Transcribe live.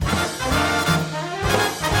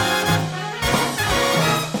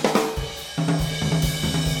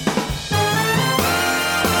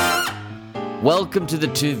Welcome to the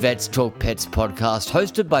Two Vets Talk Pets podcast,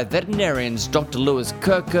 hosted by veterinarians Dr. Lewis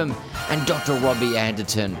Kirkham and Dr. Robbie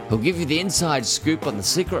Anderton, who'll give you the inside scoop on the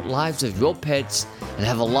secret lives of your pets and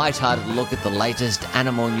have a light-hearted look at the latest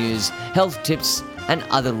animal news, health tips, and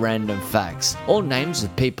other random facts. All names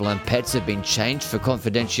of people and pets have been changed for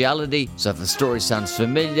confidentiality, so if the story sounds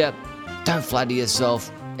familiar, don't flatter yourself.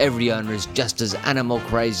 Every owner is just as animal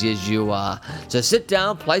crazy as you are. So sit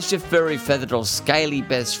down, place your furry, feathered or scaly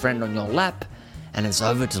best friend on your lap, and it's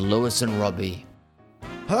over to Lewis and Robbie.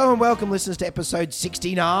 Hello and welcome, listeners, to episode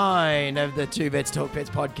 69 of the Two Vets Talk Pets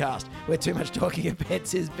podcast, where too much talking of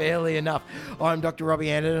pets is barely enough. I'm Dr. Robbie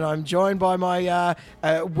Anderton, and I'm joined by my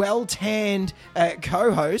well-tanned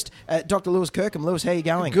co-host, Dr. Lewis Kirkham. Lewis, how you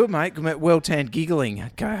going? Good, mate. Good, mate. Well-tanned, giggling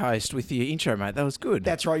co-host with your intro, mate. That was good.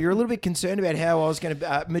 That's right. You're a little bit concerned about how I was going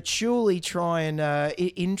to maturely try and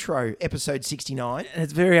intro episode 69. And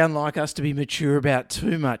it's very unlike us to be mature about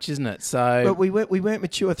too much, isn't it? So, But we weren't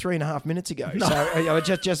mature 3.5 minutes ago. No.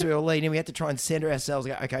 So just we were leading, we had to try and center ourselves.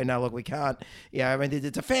 Go, okay, no, look, we can't. I mean,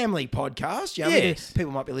 it's a family podcast. Yes.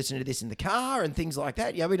 People might be listening to this in the car and things like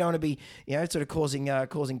that. We don't want to be, sort of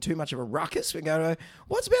causing too much of a ruckus. We go,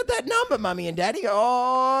 what's about that number, Mummy and Daddy?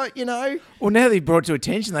 Oh, Well, now they've brought it to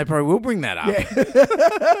attention, they probably will bring that up.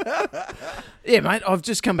 Yeah, mate. I've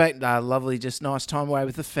just come back. Lovely, just nice time away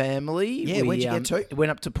with the family. Yeah, where'd you get to?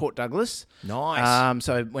 Went up to Port Douglas. Nice.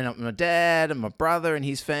 So I went up with my dad and my brother and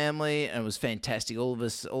his family, and it was fantastic. All of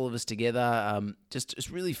us together.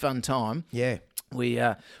 Just really fun time. Yeah. We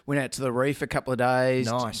went out to the reef a couple of days.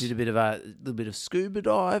 Nice. Did a little bit of scuba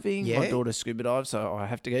diving. Yeah. My daughter scuba dives, so I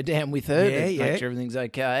have to go down with her to make sure everything's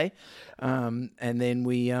okay. And then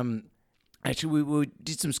we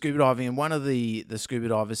did some scuba diving, and one of the scuba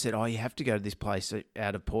divers said, "Oh, you have to go to this place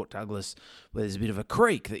out of Port Douglas where there's a bit of a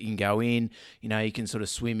creek that you can go in. You can sort of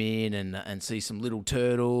swim in and see some little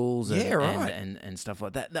turtles and stuff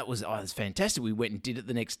like that." That was fantastic. We went and did it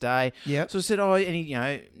the next day. Yeah. So I said,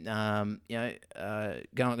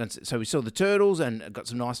 so we saw the turtles and got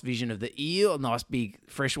some nice vision of the eel, a nice big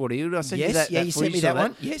freshwater eel. Did I send you that? You sent me that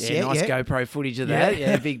one. Yes, nice GoPro footage of that.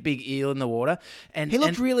 Yeah, big eel in the water. And he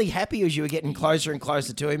looked really happy as you were getting closer and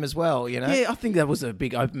closer to him as well, Yeah, I think that was a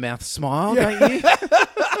big open mouth smile, don't you?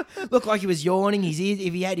 Looked like he was yawning. His ears,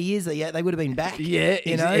 if he had ears, they would have been back. Yeah,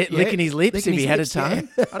 licking his lips licking if he his had lips, a tongue.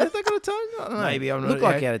 yeah. I don't think I got a tongue. I don't know. Maybe I'm not. Looked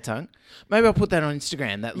like he had a tongue. Maybe I'll put that on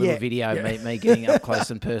Instagram, that little video of me getting up close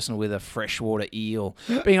and personal with a freshwater eel.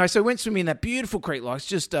 But anyway, so I went swimming in that beautiful creek, like it's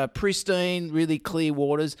just pristine, really clear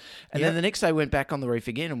waters. And then the next day I went back on the reef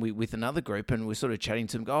again and with another group, and we're sort of chatting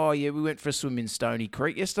to them. Oh, yeah, we went for a swim in Stony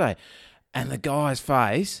Creek yesterday. And the guy's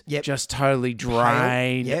face just totally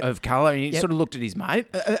drained of colour. And he sort of looked at his mate.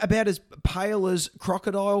 About as pale as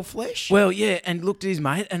crocodile flesh? Well, yeah, and looked at his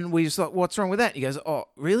mate, and we just like, what's wrong with that? He goes, oh,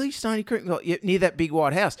 really? Stony Creek? Like, yeah, near that big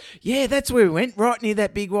white house. Yeah, that's where we went, right near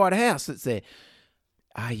that big white house that's there.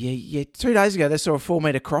 Yeah. 2 days ago, they saw a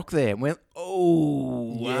 4-metre croc there. And went,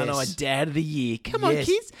 aren't I dad of the year? Come on,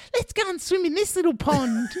 kids, let's go and swim in this little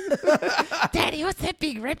pond. Daddy, what's that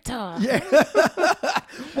big reptile? Yeah.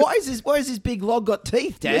 Why is this big log got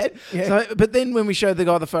teeth, Dad? Yeah. So, but then when we showed the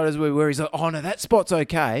guy the photos where he's like, oh, no, that spot's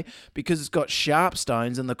okay because it's got sharp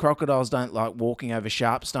stones and the crocodiles don't like walking over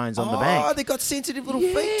sharp stones on the bank. Oh, they've got sensitive little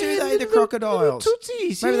feet, do they, the crocodiles? Little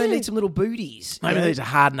tootsies, Maybe they need some little booties. Maybe they need to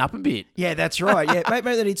harden up a bit. Yeah, that's right. Yeah,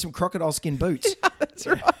 maybe they need some crocodile skin boots. That's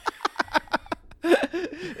right.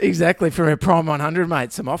 Exactly, from a Prime 100,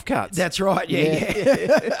 mate, some offcuts. That's right,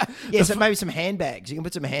 yeah. Yeah, so maybe some handbags. You can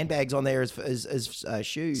put some handbags on there as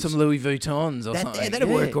shoes. Some Louis Vuittons or something. Yeah, that'd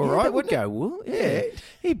work all right, that would go well. Yeah.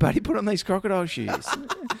 Hey, buddy, put on these crocodile shoes.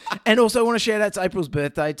 And also I want to shout out, it's April's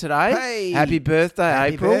birthday today. Hey. Happy birthday,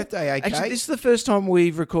 April. Happy birthday, okay. Actually, this is the first time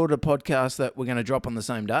we've recorded a podcast that we're going to drop on the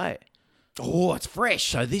same day. Oh, it's fresh.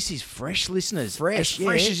 So this is fresh, listeners. Fresh, as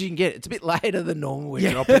fresh as you can get. It's a bit later than normal we're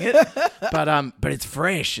dropping it, but it's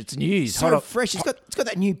fresh. It's news. So fresh. It's got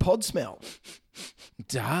that new pod smell. It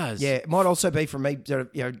does. Yeah, it might also be from me,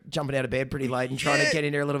 jumping out of bed pretty late and trying to get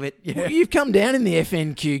in there a little bit. Yeah. Well, you've come down in the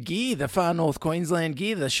FNQ gear, the Far North Queensland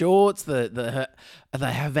gear, the shorts, the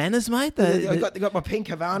Havanas, mate. I got my pink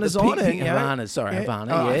Havanas on. Pink Havanas, sorry,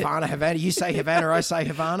 Havana. Havana. You say Havana, I say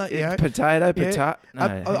Havana. Potato.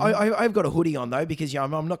 No. I've got a hoodie on though because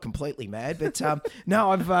I'm not completely mad, but no,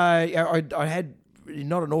 I had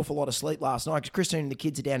not an awful lot of sleep last night because Christine and the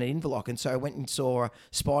kids are down at Inverloch, and so I went and saw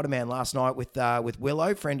Spider-Man last night with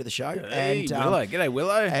Willow, friend of the show. Hey, Willow. G'day,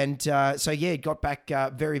 Willow. And got back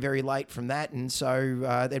very, very late from that, and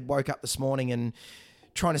so they woke up this morning and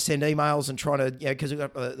trying to send emails and trying to, because we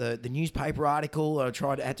got the newspaper article. I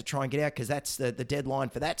had to try and get out because that's the deadline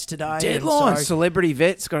for that's today. Deadline. And so, Celebrity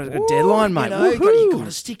Vet's got a deadline, mate. You got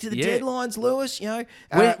to stick to the deadlines, Lewis.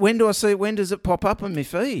 When do I see? When does it pop up on my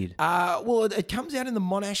feed? Well, it comes out in the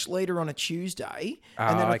Monash Leader on a Tuesday,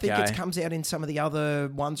 and then I think it comes out in some of the other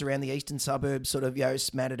ones around the eastern suburbs, sort of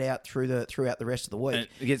smattered out throughout the rest of the week. And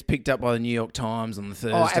it gets picked up by the New York Times on the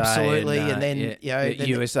Thursday. Oh, absolutely, and then then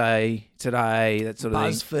USA Today, that sort of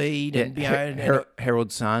BuzzFeed, thing. and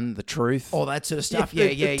Herald Sun, The Truth, all that sort of stuff. Yeah.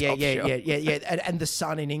 And the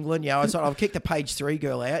Sun in England. I'll kick the page 3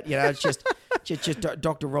 girl out. It's just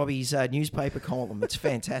Dr. Robbie's newspaper column. It's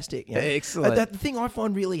fantastic. Excellent. The thing I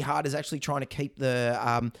find really hard is actually trying to keep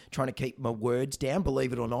my words down.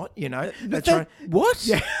 Believe it or not, what?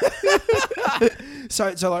 Yeah.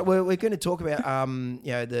 So like we're going to talk about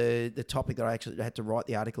the topic that I actually had to write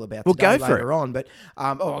the article about today later on. But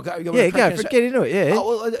get into it. Yeah.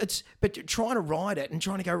 Oh, well, but trying to write it and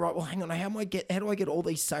trying to go right. Well, hang on. How do I get all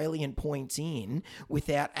these salient points in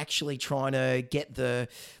without actually trying to get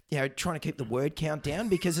trying to keep the word count down,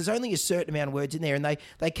 because there's only a certain amount of words in there, and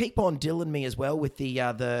they keep on dilling me as well with the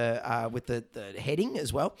heading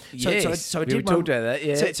as well. So I did talked about that.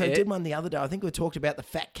 Yeah. So I did one the other day. I think we talked about the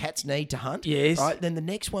fat cats need to hunt. Yes. Right. Then the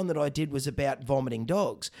next one that I did was about vomiting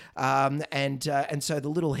dogs. And so the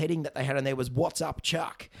little heading that they had on there was "What's up,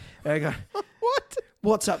 Chuck?" And I go, what?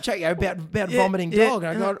 What's up, Chuck? About vomiting dog.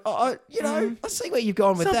 And I go, I see where you've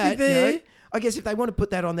gone with Something that. there. I guess if they want to put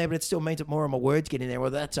that on there, but it still means that more of my words get in there,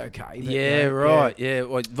 well, that's okay. But, right. Yeah.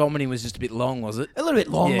 Well, vomiting was just a bit long, was it? A little bit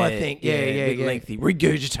long, I think. A bit lengthy.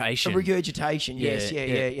 Regurgitation. Yes.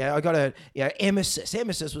 I got a emesis.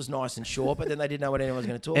 Emesis was nice and short, but then they didn't know what anyone was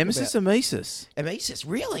going to talk Emesis, about. emesis. Emesis,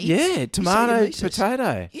 really? Yeah. Tomato,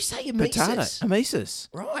 potato. You say emesis? Potato. Emesis.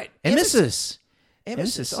 Right. Emesis.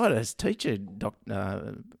 Emesis. I had a teacher,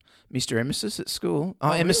 Mr. Emesis at school.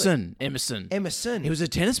 Oh, Emerson. Really? Emerson. He was a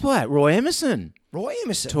tennis player. Roy Emerson. Roy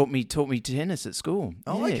Emerson taught me tennis at school.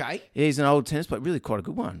 Oh, yeah. okay. Yeah, he's an old tennis player. Really quite a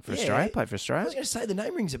good one for Australia. Played for Australia. I was going to say the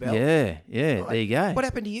name rings a bell. Yeah. Right. There you go. What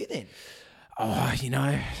happened to you then? Oh,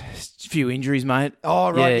 a few injuries, mate.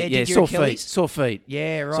 Oh, right. Yeah. Sore feet.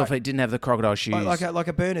 Yeah, right. Sore feet. Didn't have the crocodile shoes. Like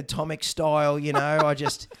a Bernard Tomic style, I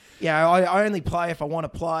just... I only play if I want to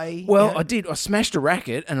play. Well, I did. I smashed a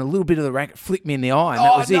racket, and a little bit of the racket flicked me in the eye, and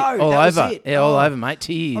that was it. All over. Yeah, all over, mate.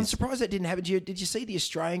 Tears. I'm surprised that didn't happen to you. Did you see the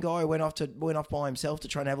Australian guy who went off by himself to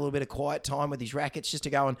try and have a little bit of quiet time with his rackets, just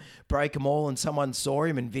to go and break them all, and someone saw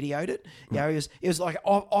him and videoed it? He was like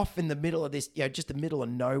off in the middle of this, just the middle of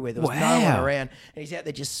nowhere. There was no one around, and he's out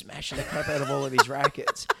there just smashing the crap out of all of his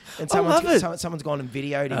rackets. And someone's gone and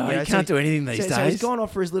videoed him. You can't do anything these days. So he's gone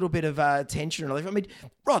off for his little bit of tension relief. I mean,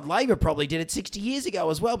 Rod Laver probably did it 60 years ago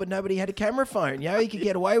as well, but nobody had a camera phone. He could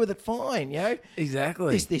get away with it fine.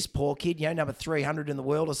 Exactly. This poor kid, number 300 in the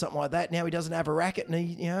world or something like that. Now he doesn't have a racket, and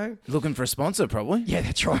he, looking for a sponsor, probably. Yeah,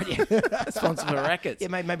 that's right. Yeah, sponsor for rackets. Yeah,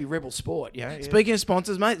 maybe Rebel Sport. Speaking of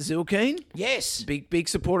sponsors, mate, Zilkeen. Yes, big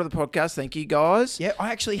supporter of the podcast. Thank you, guys. Yeah,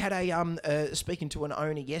 I actually had speaking to an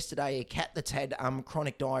owner yesterday, a cat that's had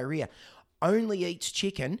chronic diarrhea. Only eats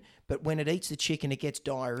chicken, but when it eats the chicken, it gets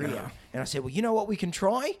diarrhea. And I said, well, you know what we can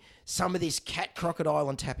try? Some of this cat crocodile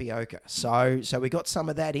and tapioca. So we got some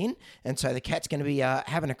of that in, and so the cat's going to be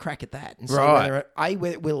having a crack at that and see whether A,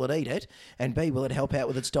 will it eat it, and B, will it help out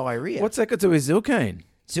with its diarrhea. What's that got to do with Zilkeen?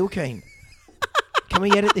 Zilkeen. Can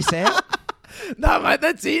we edit this out? No, mate,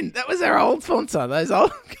 that's in. That was our old sponsor, those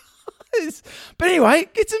old guys. But anyway,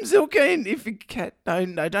 get some Zilkeen if your cat...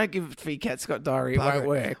 No, don't give it for your cat's got diarrhea. It won't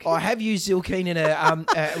work. I have used Zilkeen in a...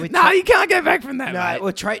 No, you can't go back from that, mate.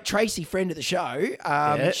 Well, Tracy, friend of the show,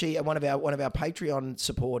 she one of our Patreon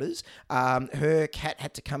supporters, her cat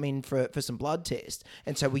had to come in for some blood tests,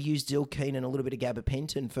 and so we used Zilkeen and a little bit of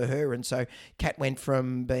gabapentin for her, and so cat went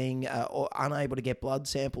from being unable to get blood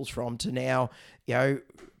samples from to now,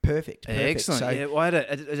 Perfect. Excellent. So, yeah, well, I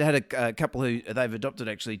had a couple who they've adopted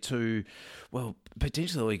actually two, well,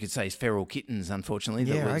 potentially all you could say is feral kittens. Unfortunately,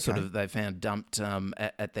 that were sort of they found dumped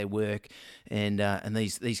at their work, and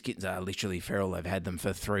these kittens are literally feral. They've had them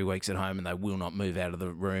for 3 weeks at home, and they will not move out of the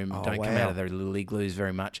room. Don't come out of their little igloos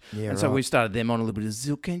very much. Yeah, so we've started them on a little bit of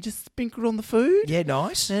Zilkeen, just sprinkled on the food. Yeah,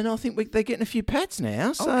 nice. And I think they're getting a few pats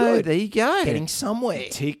now. So there you go. Getting somewhere.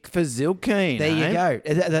 Tick for Zilkeen. There you go.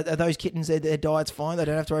 Are those kittens? Their diet's fine. They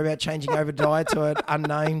don't have to worry about changing over diet to an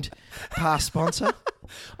unnamed past sponsor.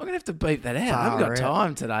 I'm going to have to beep that out. I haven't got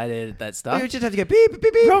time today to edit that stuff. We just have to go beep, beep,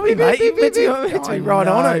 beep, beep. Robbie, beep, mate, beep, you're meant beep, to beep. be I right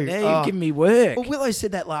on it. know. Now you're giving me work. Well, Willow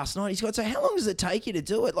said that last night. He's got, so how long does it take you to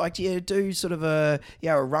do it? Like, do you do sort of a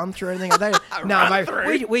run through or anything? No,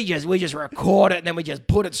 mate, we just record it and then we just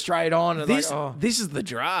put it straight on. And This is the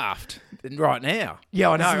draft right now. Yeah,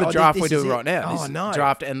 I know. This is the draft this we're doing is it. right now. Oh, This is no. the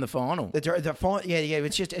draft and the final.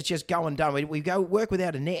 It's just going done. We go work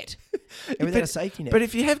without a net and without a safety net. But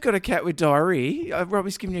if you have got a cat with diarrhea,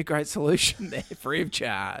 Robbie's giving you a great solution there, free of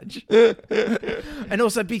charge. And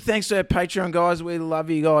also, big thanks to our Patreon guys. We love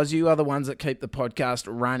you guys. You are the ones that keep the podcast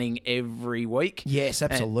running every week. Yes,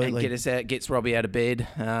 absolutely. And gets Robbie out of bed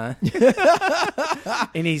in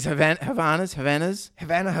his Havanas.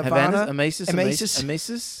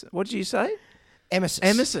 Emesis. What did you say?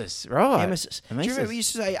 Emesis. Right. Emesis. Do you remember we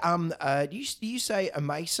used to say, do you say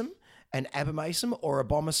amacum and abomacum or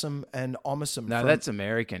abomacum and omacum? No, that's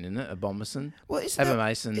American, isn't it? Abomacum. Well, isn't that...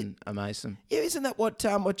 Amacum. Yeah, isn't that what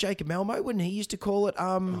Jacob Malmo, wouldn't he used to call it?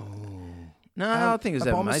 No, I think it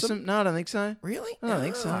was Abomacum. No, I don't think so. Really? I don't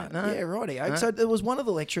think so. No. Yeah, righty. No. So there was one of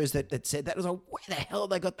the lecturers that said that. I was like, where the hell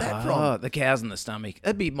they got that from? Oh, the cows in the stomach.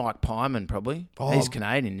 That'd be Mike Pyman, probably. Oh. He's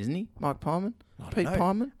Canadian, isn't he? Mike Pyman? Pete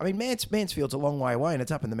Pyman? I mean, Mansfield's a long way away and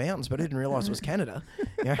it's up in the mountains, but I didn't realise it was Canada.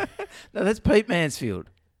 Yeah. No, that's Pete Mansfield.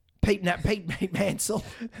 Pete Mansell.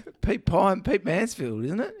 Pete Mansfield,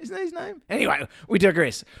 isn't it? Isn't that his name? Anyway, we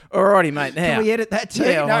digress. Alrighty, mate. Now, can we edit that too?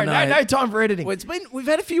 Yeah, no time for editing. Well, we've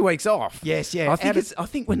had a few weeks off. Yes, yeah. I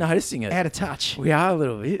think we're noticing it. Out of touch. We are a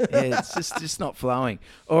little bit. Yeah, it's just not flowing.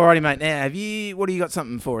 Alrighty, mate. Now, what do you got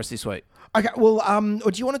something for us this week? Okay, well,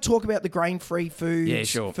 or do you want to talk about the grain-free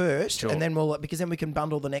foods first, Sure. and then because then we can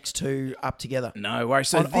bundle the next two up together. No worries.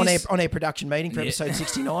 So on our production meeting for episode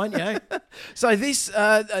 69, you know. So this,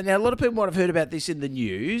 now a lot of people might have heard about this in the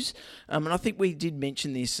news, and I think we did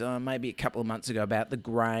mention this maybe a couple of months ago about the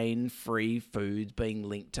grain-free foods being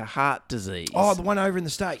linked to heart disease. Oh, the one over in the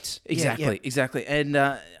States. Exactly. And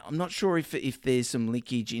I'm not sure if there's some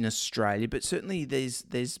linkage in Australia, but certainly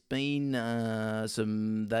there's been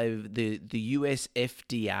some. The US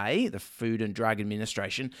FDA, the Food and Drug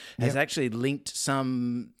Administration, has actually linked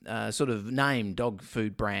some sort of named dog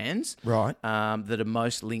food brands, right, that are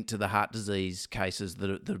most linked to the heart disease cases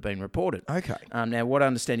that have been reported. Okay. Now, what I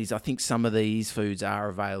understand is I think some of these foods are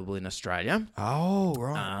available in Australia. Oh,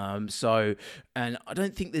 right. And I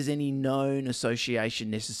don't think there's any known association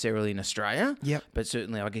necessarily in Australia. Yep. But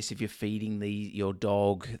certainly, I guess if you're feeding your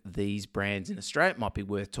dog these brands in Australia, it might be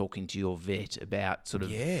worth talking to your vet about sort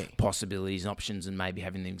of possibilities and options, and maybe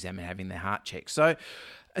having them examined, having their heart checked. So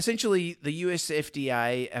essentially, the US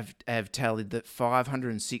FDA have tallied that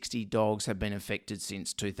 560 dogs have been affected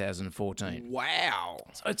since 2014. Wow.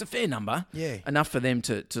 So it's a fair number. Yeah. Enough for them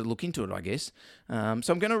to look into it, I guess. So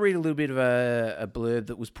I'm going to read a little bit of a blurb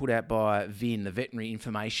that was put out by VIN, the Veterinary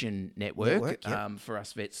Information Network, for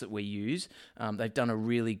us vets that we use. They've done a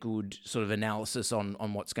really good sort of analysis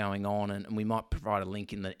on what's going on, and we might provide a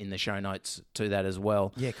link in the show notes to that as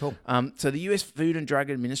well. Yeah, cool. So the US Food and Drug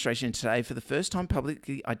Administration today, for the first time,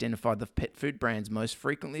 publicly identified the pet food brands most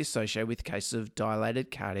frequently associated with cases of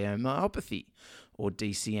dilated cardiomyopathy, or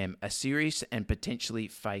DCM, a serious and potentially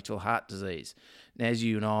fatal heart disease. Now, as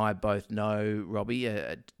you and I both know, Robbie,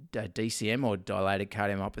 a DCM, or dilated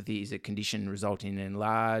cardiomyopathy, is a condition resulting in an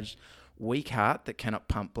enlarged, weak heart that cannot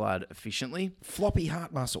pump blood efficiently. Floppy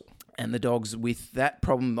heart muscle. And the dogs with that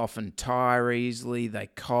problem often tire easily, they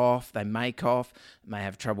may cough, may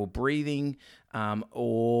have trouble breathing,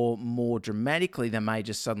 or more dramatically, they may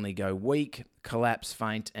just suddenly go weak, collapse,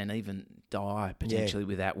 faint, and even die potentially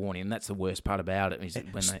without warning. And that's the worst part about it, is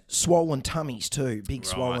when they... Swollen tummies too, big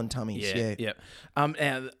swollen tummies, Yeah.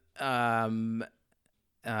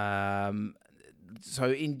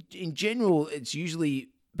 So in general, it's usually...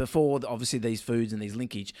 Before, obviously, these foods and these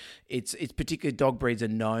linkage, it's particular dog breeds are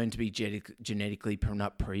known to be genetically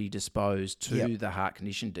predisposed to the heart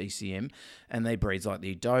condition, DCM, and they breeds like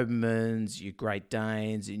the Dobermans, your Great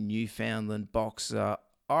Danes, your Newfoundland, Boxer,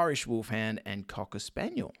 Irish Wolfhound, and Cocker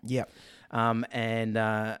Spaniel. Yep. And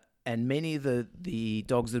many of the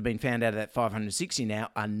dogs that have been found out of that 560 now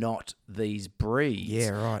are not these breeds.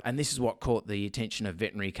 Yeah, right. And this is what caught the attention of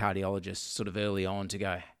veterinary cardiologists sort of early on to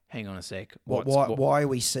go, hang on a sec. Why are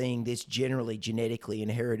we seeing this generally genetically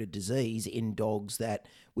inherited disease in dogs that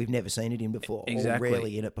we've never seen it in before, exactly, or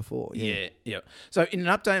rarely in it before? Yeah. So in an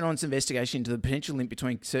update on its investigation into the potential link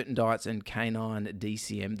between certain diets and canine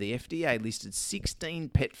DCM, the FDA listed 16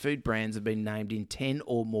 pet food brands have been named in 10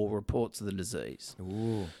 or more reports of the disease.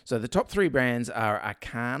 Ooh. So the top three brands are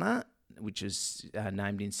Acana, which is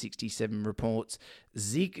named in 67 reports.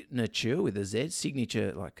 Signature with a Z,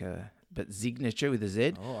 signature but signature with a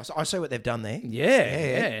Z. Oh, I see what they've done there.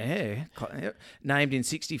 Yeah. Named in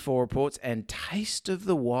 64 reports, and Taste of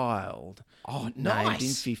the Wild. Oh, Named in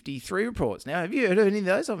nice. 53 reports. Now, have you heard any of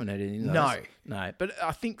those? I haven't heard any of those. No. But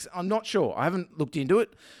I'm not sure. I haven't looked into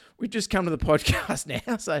it. We've just come to the podcast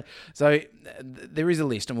now, so there is a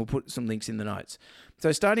list, and we'll put some links in the notes.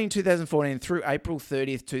 So starting in 2014 through April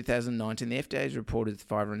 30th, 2019, the FDA has reported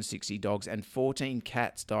 560 dogs and 14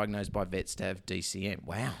 cats diagnosed by vets to have DCM.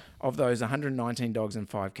 Wow. Of those, 119 dogs and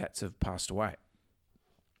 5 cats have passed away.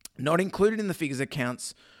 Not included in the figures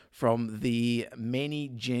accounts from the many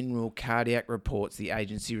general cardiac reports the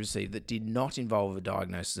agency received that did not involve a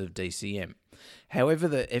diagnosis of DCM. However,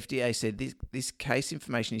 the FDA said this case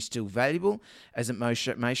information is still valuable as it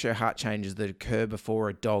may show heart changes that occur before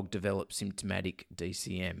a dog develops symptomatic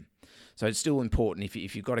DCM. So it's still important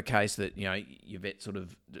if you've got a case that your vet sort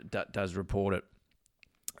of does report it.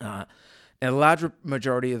 Now, the large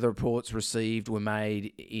majority of the reports received were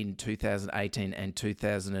made in 2018 and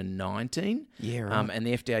 2019. Yeah, right. And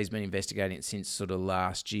the FDA has been investigating it since sort of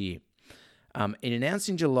last year. It announced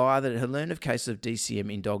in July that it had learned of cases of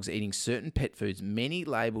DCM in dogs eating certain pet foods, many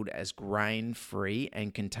labelled as grain-free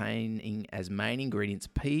and containing as main ingredients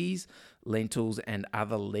peas, lentils, and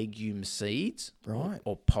other legume seeds, Right.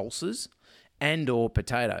 or pulses, and or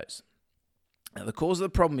potatoes. Now, the cause of the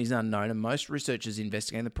problem is unknown, and most researchers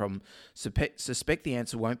investigating the problem suspect the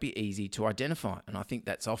answer won't be easy to identify. And I think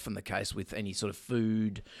that's often the case with any sort of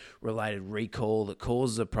food-related recall that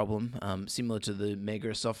causes a problem, similar to the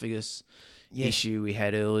megaesophagus issue we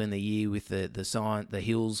had earlier in the year with the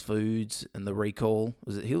Hills Foods and the recall.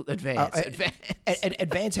 Was it Hills? Advance.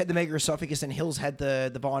 Advance had the megaesophagus, and Hills had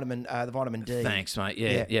the vitamin D. Thanks, mate.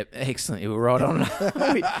 Yeah. Excellent. You were right on.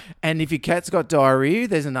 And if your cat's got diarrhea,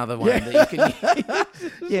 there's another one that you can use.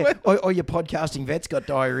 Yeah, or your podcasting vet's got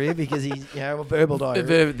diarrhea because he's verbal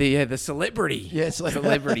diarrhea. The celebrity. Yes,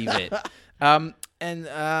 celebrity vet.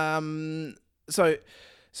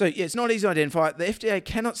 So, it's not easy to identify. The FDA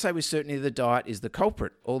cannot say with certainty the diet is the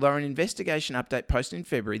culprit. Although an investigation update posted in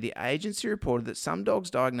February, the agency reported that some dogs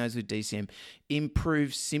diagnosed with DCM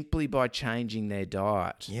improved simply by changing their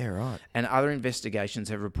diet. Yeah, right. And other investigations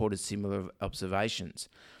have reported similar observations.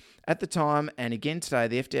 At the time, and again today,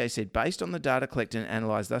 the FDA said, based on the data collected and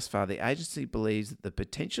analysed thus far, the agency believes that the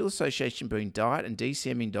potential association between diet and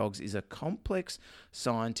DCM in dogs is a complex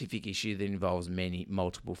scientific issue that involves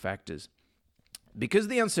multiple factors. Because of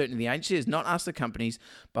the uncertainty, the agency has not asked the companies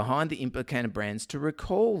behind the implicated brands to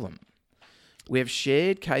recall them. We have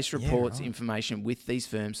shared case reports information with these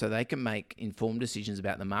firms so they can make informed decisions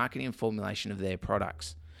about the marketing and formulation of their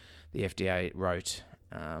products, the FDA wrote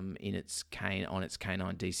on its canine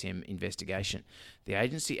DCM investigation. The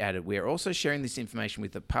agency added, we are also sharing this information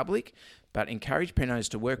with the public, but encourage pet owners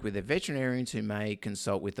to work with their veterinarians who may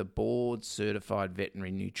consult with a board-certified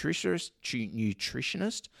veterinary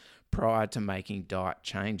nutritionist prior to making diet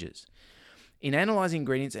changes. In analysing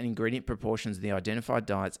ingredients and ingredient proportions of the identified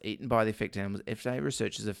diets eaten by the affected animals, FDA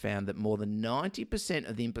researchers have found that more than 90%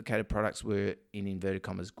 of the implicated products were, in inverted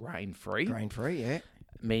commas, grain-free. Grain-free, yeah.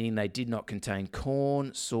 Meaning they did not contain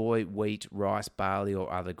corn, soy, wheat, rice, barley,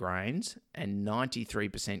 or other grains, and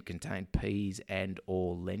 93% contained peas and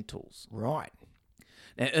or lentils. Right.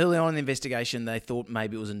 Now, early on in the investigation, they thought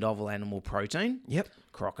maybe it was a novel animal protein. Yep.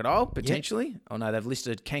 Crocodile, potentially. Yep. Oh, no, they've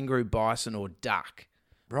listed kangaroo, bison, or duck.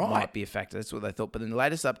 Right. Might be a factor. That's what they thought. But in the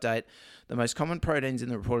latest update, the most common proteins in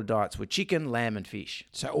the reported diets were chicken, lamb, and fish.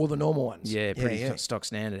 So all the normal ones. Yeah, pretty stock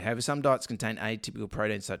standard. However, some diets contain atypical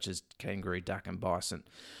proteins such as kangaroo, duck, and bison.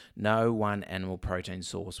 No one animal protein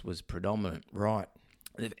source was predominant. Right.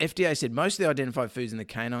 The FDA said most of the identified foods in the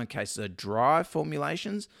canine cases are dry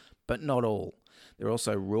formulations, but not all. There are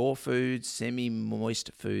also raw foods,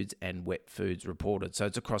 semi-moist foods, and wet foods reported. So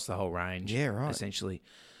it's across the whole range, essentially.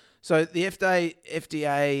 So the FDA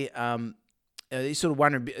is sort of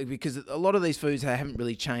wondering, because a lot of these foods haven't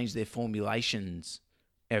really changed their formulations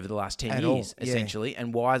over the last 10 years, essentially.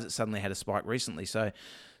 And why has it suddenly had a spike recently? So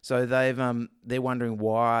they're wondering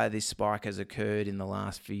why this spike has occurred in the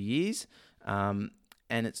last few years.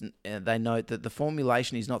 And they note that the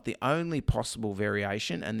formulation is not the only possible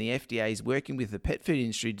variation, and the FDA is working with the pet food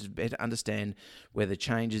industry to better understand whether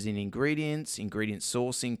changes in ingredients, ingredient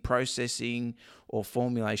sourcing, processing, or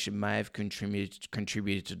formulation may have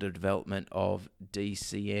contributed to the development of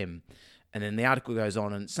DCM. And then the article goes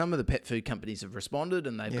on, and some of the pet food companies have responded,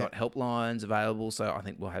 and they've got helplines available. So I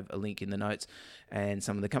think we'll have a link in the notes. And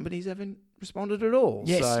some of the companies have responded at all.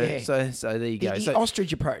 Yes, So there you go. The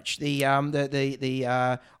ostrich approach, the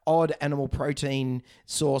odd animal protein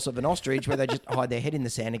source of an ostrich, where they just hide their head in the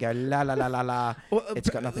sand and go la la la la la. Well, it's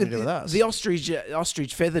got nothing to do with us. The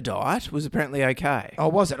ostrich feather diet was apparently okay. Oh,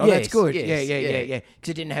 was it? Oh, Yes, that's good. yes, Yeah. Because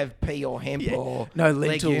it didn't have pea or hemp or no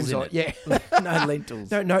lentils legumes in or, it. Yeah, No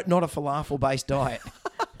lentils. no, not a falafel-based diet.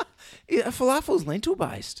 Yeah, falafel's lentil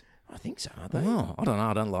based. I think so. Are they? Oh, I don't know.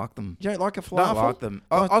 I don't like them. You don't like a falafel? Don't like them.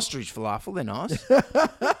 Ostrich falafel, they're nice.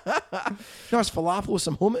 Nice falafel with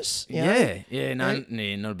some hummus. You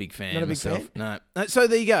know? Not a big fan. Not a big myself. fan? No. So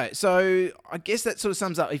there you go. So I guess that sort of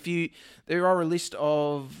sums up. There are a list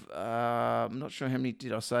of, I'm not sure how many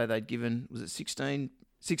did I say they'd given. Was it 16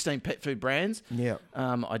 pet food brands? Yeah.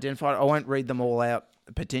 Identified. I won't read them all out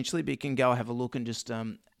potentially, but you can go have a look and just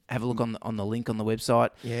have a look on the link on the website.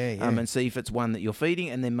 Yeah. And see if it's one that you're feeding,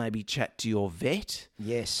 and then maybe chat to your vet.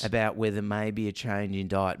 Yes. About whether maybe a change in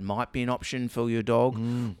diet might be an option for your dog,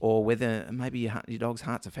 or whether maybe your dog's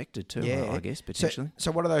heart's affected too. I guess potentially.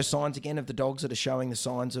 So what are those signs again of the dogs that are showing the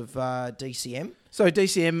signs of DCM? So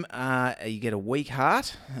DCM, you get a weak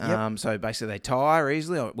heart. Yep. So basically they tire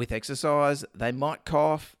easily with exercise. They might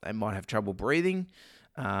cough. They might have trouble breathing.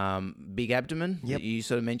 Big abdomen that you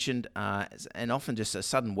sort of mentioned, and often just a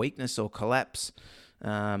sudden weakness or collapse,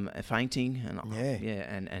 fainting,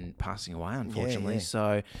 and passing away, unfortunately.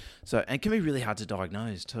 So and it can be really hard to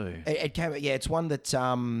diagnose too. It can, it's one that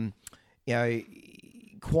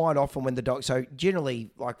quite often when the dog, so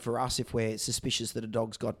generally, like for us, if we're suspicious that a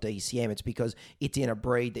dog's got DCM, it's because it's in a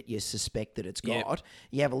breed that you suspect that it's got. Yep.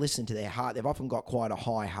 You have a listen to their heart. They've often got quite a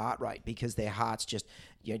high heart rate because their heart's just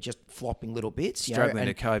flopping little bits. Struggling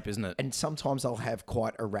to cope, isn't it? And sometimes they'll have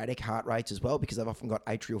quite erratic heart rates as well because they've often got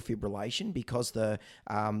atrial fibrillation because the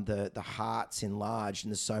heart's enlarged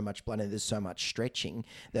and there's so much blood and there's so much stretching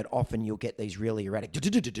that often you'll get these really erratic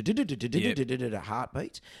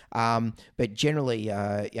heartbeats. But generally,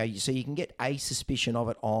 so you can get a suspicion of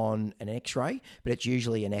it on an X-ray, but it's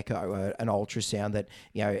usually an echo, an ultrasound that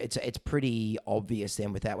it's pretty obvious.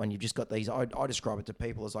 Then with that one, you've just got these. I describe it to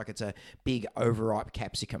people as like it's a big overripe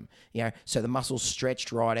capsicum. So the muscle's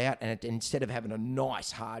stretched right out, and instead of having a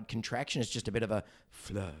nice hard contraction, it's just a bit of a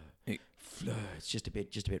fleur. It's just a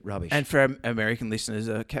bit rubbish. And for American listeners,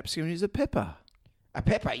 a capsicum is a pepper. A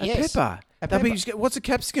pepper, yes. A pepper. What's a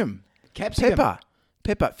capsicum? Capsicum.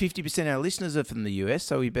 Pepper. 50% of our listeners are from the US,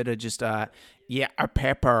 so we better just, a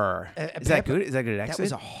pepper. Is that good? Is that good accent? That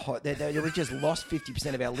was a hot... we just lost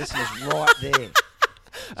 50% of our listeners right there.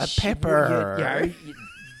 A pepper.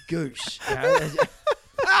 Goose.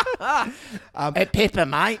 A pepper,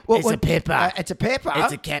 mate. It's a pepper. It's a pepper.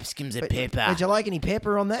 It's a capsicum's a pepper. Would you like any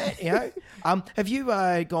pepper on that? Have you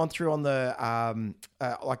gone through on the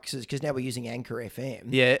because now we're using Anchor FM?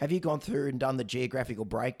 Yeah. Have you gone through and done the geographical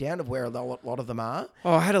breakdown of where a lot of them are?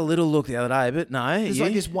 Oh, I had a little look the other day, but no. There's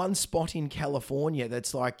like this one spot in California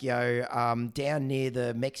that's like down near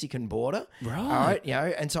the Mexican border. Right. All right.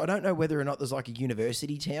 And so I don't know whether or not there's like a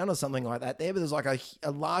university town or something like that there, but there's like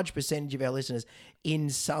a large percentage of our listeners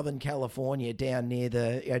in Southern California down near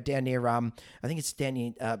I think it's down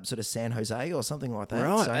near sort of San Jose or something like that.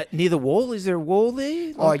 Right. So, near the wall? Is there a wall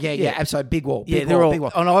there? Absolutely. Big wall. They're all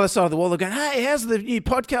on either side of the wall. They're going, hey, how's the new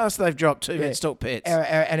podcast they've dropped? Two Vets Talk Pets.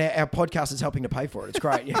 Our podcast is helping to pay for it. It's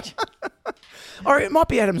great. Or it might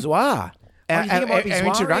be Adam Zwar. You think it might be our Zwar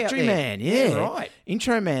introductory out there? man. Yeah. Right.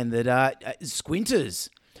 Intro man that Squinters.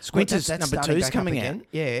 Squinters that's number starting 2's back up coming out. again.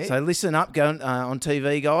 Yeah. So listen up, go on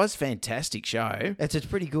TV, guys. Fantastic show. It's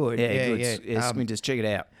pretty good. Yeah, good. Yeah, Squinters, check it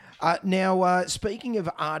out. Now, speaking of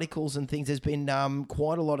articles and things, there's been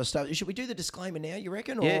quite a lot of stuff. Should we do the disclaimer now, you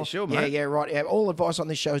reckon? Yeah, sure, mate. Yeah, right. Yeah, all advice on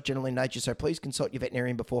this show is general in nature, so please consult your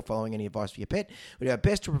veterinarian before following any advice for your pet. We do our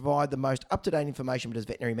best to provide the most up-to-date information, but as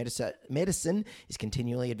veterinary medicine is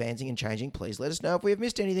continually advancing and changing, please let us know if we have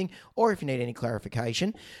missed anything or if you need any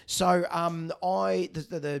clarification. So my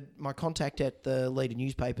contact at the leader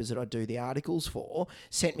newspapers that I do the articles for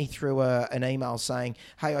sent me through an email saying,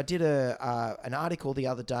 hey, I did an article the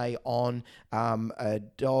other day on a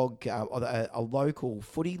dog, a local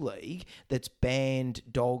footy league that's banned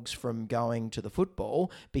dogs from going to the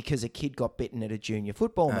football because a kid got bitten at a junior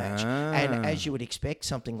football match. And as you would expect,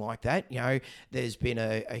 something like that, there's been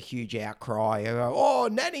a huge outcry. Oh,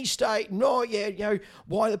 nanny state, no,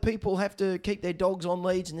 why do people have to keep their dogs on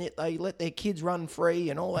leads and they let their kids run free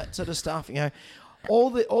and all that sort of stuff, all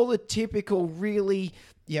the typical really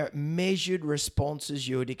measured responses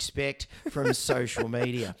you would expect from social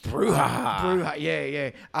media. Brouhaha.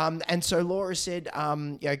 Yeah. And so Laura said,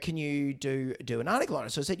 can you do an article on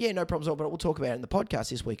it? So I said, yeah, no problems at all, but we'll talk about it in the podcast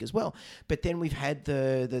this week as well. But then we've had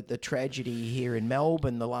the tragedy here in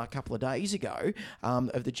Melbourne the last couple of days ago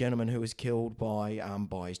of the gentleman who was killed by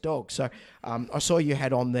his dog. So I saw you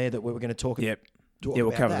had on there that we were going to talk about.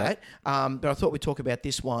 We'll cover that. But I thought we'd talk about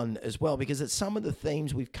this one as well because it's some of the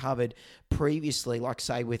themes we've covered previously, like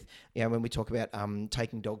say with, when we talk about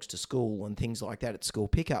taking dogs to school and things like that at school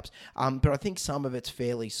pickups. But I think some of it's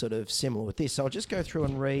fairly sort of similar with this. So I'll just go through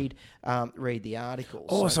and read the article.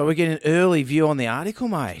 Oh, so we're getting an early view on the article,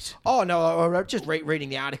 mate. Oh, no, I'm just reading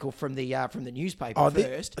the article from the newspaper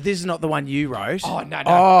first. This is not the one you wrote. Oh, no.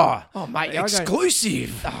 Oh, mate.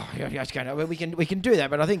 Exclusive. We can do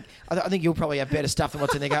that, but I think you'll probably have better stuff than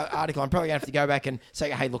what's in the article. I'm probably going to have to go back and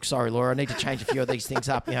say, hey, look, sorry, Laura, I need to change a few of these things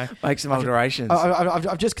up. Make some alterations.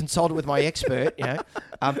 I've just consulted with my expert,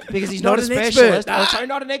 because he's not a an specialist. expert. Sorry,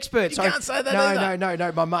 not an expert. You can't say that either.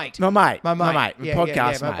 No, my mate. My mate. Yeah,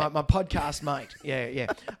 Podcast mate. My podcast mate. Yeah.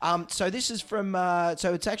 So this is from,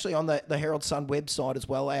 so it's actually on the Herald Sun website as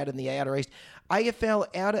well, out in the Outer East.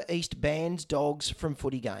 AFL Outer East bans dogs from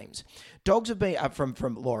footy games. Dogs have been,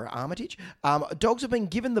 from Laura Armitage, dogs have been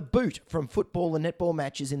given the boot from football and netball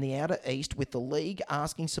matches in the Outer East, with the league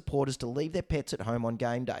asking supporters to leave their pets at home on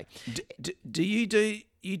game day. Do you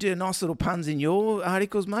do nice little puns in your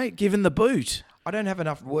articles, mate? Given the boot. I don't have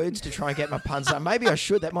enough words to try and get my puns done. Maybe I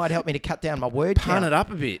should. That might help me to cut down my word count. Pun it up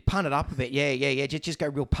a bit. Yeah. Just go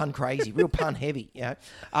real pun crazy, real pun heavy.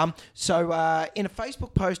 So in a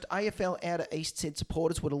Facebook post, AFL Outer East said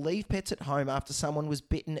supporters were to leave pets at home after someone was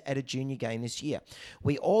bitten at a junior game this year.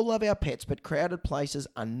 We all love our pets, but crowded places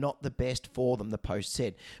are not the best for them, the post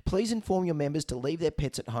said. Please inform your members to leave their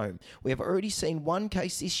pets at home. We have already seen one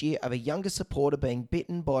case this year of a younger supporter being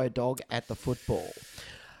bitten by a dog at the football.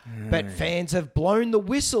 But fans have blown the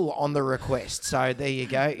whistle on the request. So there you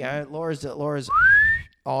go. Laura's.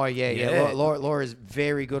 Oh yeah. Laura's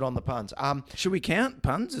very good on the puns. Should we count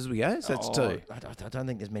puns as we go? So that's two. I don't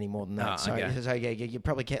think there's many more than that. Oh, okay. So you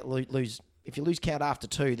probably can't lose. If you lose count after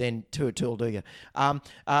two, then two will do you.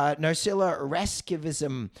 Nocilla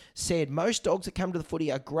Raskivism said, most dogs that come to the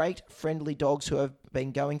footy are great, friendly dogs who have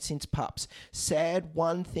been going since pups. Sad,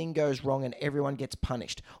 one thing goes wrong and everyone gets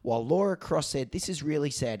punished. While Laura Cross said, this is really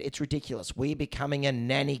sad. It's ridiculous. We're becoming a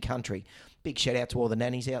nanny country. Big shout out to all the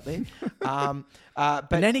nannies out there. But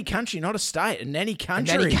a nanny country, not a state. A nanny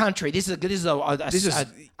country. A nanny country. This is a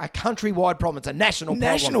countrywide problem. It's a national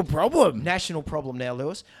problem. National problem now,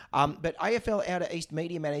 Lewis. But AFL Outer East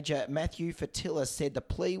media manager Matthew Fatilla said the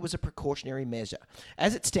plea was a precautionary measure.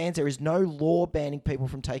 As it stands, there is no law banning people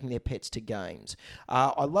from taking their pets to games.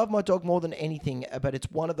 I love my dog more than anything, but it's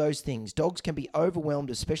one of those things. Dogs can be overwhelmed,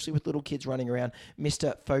 especially with little kids running around,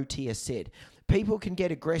 Mr. Fotia said. People can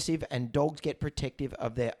get aggressive and dogs get protective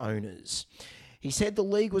of their owners. He said the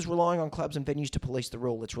league was relying on clubs and venues to police the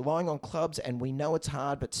rule. It's relying on clubs, and we know it's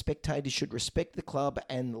hard, but spectators should respect the club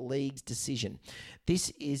and the league's decision. This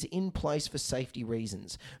is in place for safety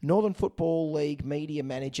reasons. Northern Football League media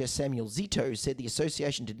manager Samuel Zito said the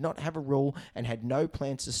association did not have a rule and had no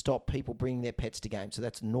plans to stop people bringing their pets to games. So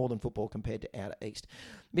that's Northern Football compared to Outer East.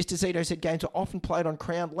 Mr. Zito said games are often played on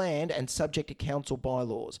Crown land and subject to council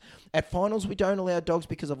bylaws. At finals, we don't allow dogs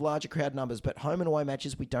because of larger crowd numbers, but home and away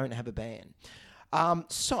matches, we don't have a ban. And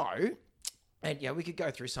we could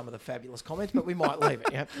go through some of the fabulous comments, but we might leave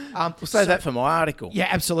it. We'll save that for my article. Yeah,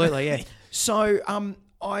 absolutely. Yeah. So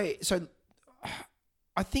I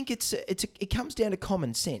think it comes down to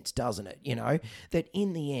common sense, doesn't it? That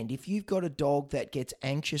in the end, if you've got a dog that gets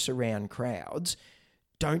anxious around crowds,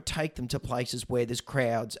 don't take them to places where there's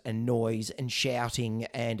crowds and noise and shouting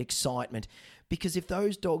and excitement. Because if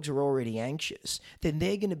those dogs are already anxious, then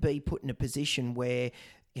they're going to be put in a position where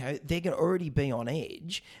they're going to already be on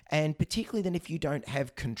edge, and particularly then if you don't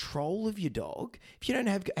have control of your dog, if you don't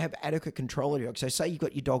have adequate control of your dog, so say you've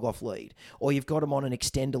got your dog off lead, or you've got him on an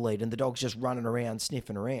extender lead and the dog's just running around,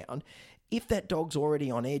 sniffing around, if that dog's already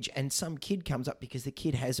on edge and some kid comes up because the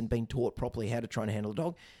kid hasn't been taught properly how to try and handle the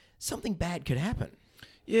dog, something bad could happen.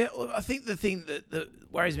 Yeah, well, I think the thing that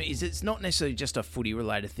worries me is it's not necessarily just a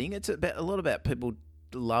footy-related thing. It's a lot about people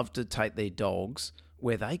love to take their dogs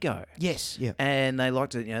where they go. Yes, yeah. And they like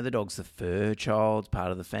to, the dog's the fur child,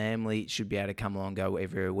 part of the family, should be able to come along and go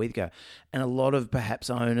everywhere we go. And a lot of perhaps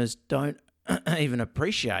owners don't even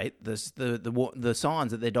appreciate the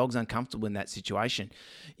signs that their dog's uncomfortable in that situation.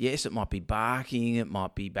 Yes, it might be barking, it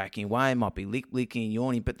might be backing away, it might be licking,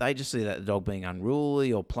 yawning, but they just see that the dog being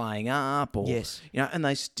unruly or playing up, or and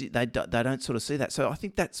they don't sort of see that. So I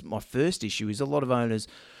think that's my first issue. Is a lot of owners,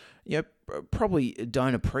 probably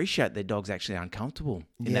don't appreciate their dog's actually uncomfortable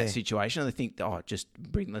in that situation. They think, just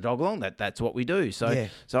bring the dog along. That's what we do. So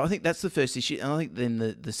I think that's the first issue. And I think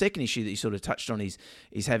then the second issue that you sort of touched on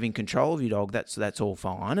is having control of your dog. That's all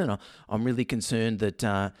fine. And I'm really concerned that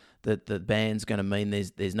the ban's going to mean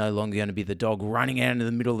there's no longer going to be the dog running out into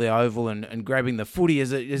the middle of the oval and grabbing the footy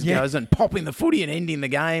as it goes and popping the footy and ending the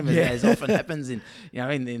game, as often happens in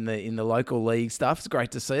the local league stuff. It's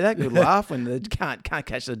great to see that. Good laugh when they can't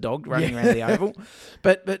catch the dog running around the oval.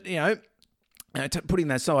 But putting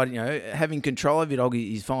that aside, having control of your dog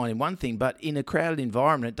is fine in one thing, but in a crowded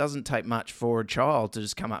environment, it doesn't take much for a child to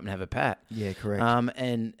just come up and have a pat. Yeah, correct.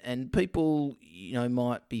 And people,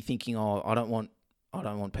 might be thinking, I don't want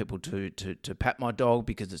people to pat my dog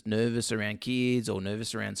because it's nervous around kids or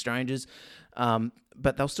nervous around strangers.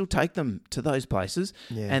 But they'll still take them to those places.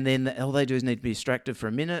 Yeah. And then all they do is need to be distracted for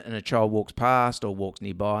a minute, and a child walks past or walks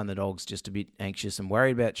nearby, and the dog's just a bit anxious and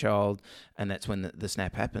worried about child, and that's when the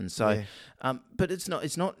snap happens. So, but it's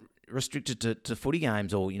not restricted to footy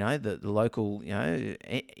games or the local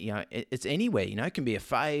it's anywhere. It can be a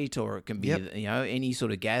fete, or it can be any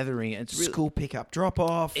sort of gathering. It's really, school pickup drop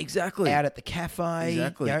off, exactly, out at the cafe,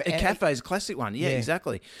 exactly. A cafe is a classic one.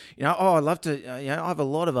 Exactly. I love to I have a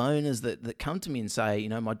lot of owners that come to me and say,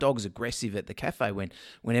 my dog's aggressive at the cafe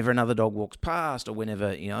whenever another dog walks past, or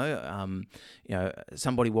whenever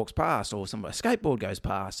somebody walks past, or a skateboard goes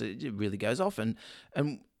past. It really goes off. And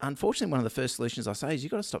unfortunately, one of the first solutions I say is you've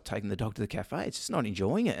got to stop taking the dog to the cafe. It's just not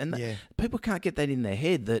enjoying it. And people can't get that in their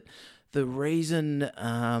head, that the reason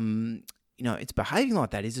it's behaving like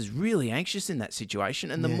that is really anxious in that situation.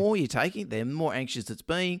 And the more you're taking it, the more anxious it's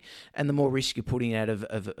being, and the more risk you're putting out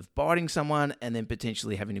of biting someone and then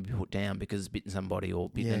potentially having to be put down because it's bitten somebody or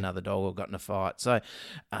bitten another dog or got in a fight. So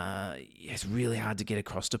it's really hard to get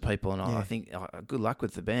across to people. And I think good luck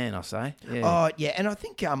with the ban, I say. Yeah. Oh, yeah. And I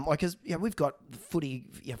think we've got footy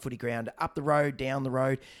ground up the road, down the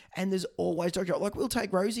road, and there's always dogs. Like, we'll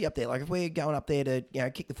take Rosie up there. Like, if we're going up there to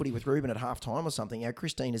kick the footy with Ruben at halftime or something,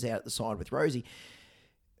 Christine is out at the side with Rosie.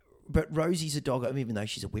 But Rosie's a dog, even though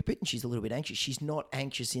she's a whippet and she's a little bit anxious, she's not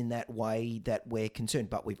anxious in that way that we're concerned.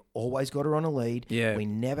 But we've always got her on a lead. Yeah. We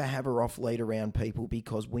never have her off lead around people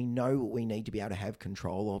because we know we need to be able to have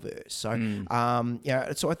control of her. So,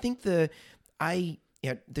 so I think the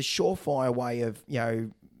surefire way of,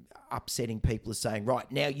 upsetting people is saying, right,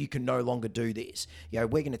 now you can no longer do this. We're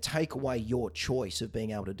going to take away your choice of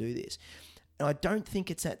being able to do this. And I don't think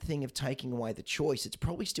it's that thing of taking away the choice. It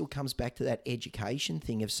probably still comes back to that education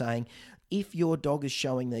thing of saying, if your dog is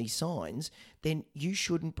showing these signs, then you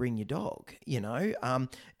shouldn't bring your dog,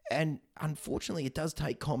 And unfortunately, it does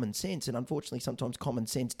take common sense, and unfortunately, sometimes common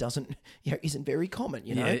sense isn't very common,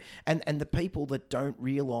 And the people that don't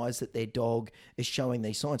realise that their dog is showing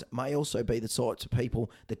these signs may also be the sorts of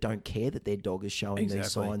people that don't care that their dog is showing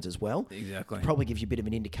these signs as well. Exactly. It probably gives you a bit of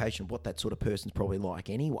an indication of what that sort of person's probably like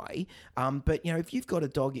anyway. But if you've got a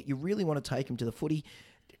dog that you really want to take him to the footy,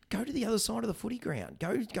 go to the other side of the footy ground.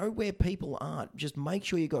 Go where people aren't. Just make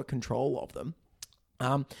sure you've got control of them.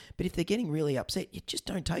 But if they're getting really upset, you just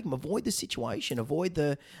don't take them. Avoid the situation. Avoid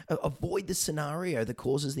the scenario that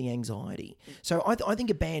causes the anxiety. So I think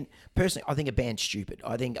a ban, personally, I think a ban's stupid.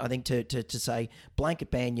 I think to say blanket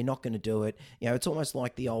ban, you're not going to do it. It's almost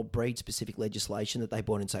like the old breed-specific legislation that they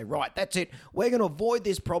brought in and say, right, that's it. We're going to avoid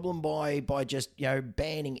this problem by just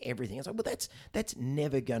banning everything. It's like, well, that's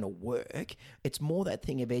never going to work. It's more that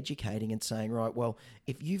thing of educating and saying, right, well,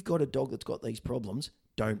 if you've got a dog that's got these problems,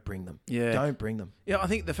 don't bring them. Yeah. Don't bring them. Yeah, I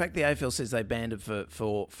think the fact the AFL says they banned it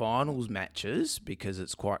for finals matches because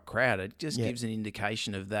it's quite crowded just gives an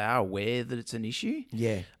indication of they are aware that it's an issue.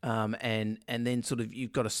 Yeah. And then sort of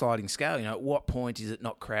you've got a sliding scale. At what point is it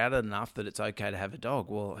not crowded enough that it's okay to have a dog?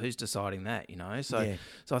 Well, who's deciding that, So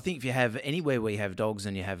I think if you have anywhere where you have dogs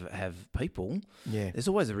and you have people, there's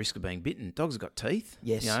always a risk of being bitten. Dogs have got teeth.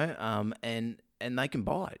 Yes. And they can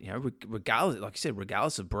bite, regardless, like you said,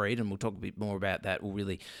 regardless of breed, and we'll talk a bit more about that. We'll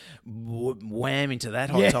really wham into that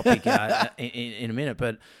hot topic in a minute.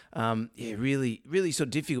 But really, really sort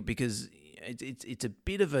of difficult because it's a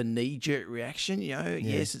bit of a knee-jerk reaction, you know.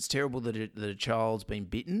 Yeah. Yes, it's terrible that a child's been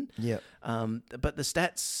bitten. Yeah. But the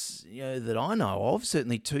stats, you know, that I know of,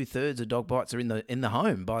 certainly 2/3 of dog bites are in the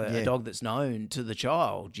home by a dog that's known to the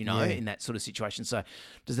child, you know, in that sort of situation. So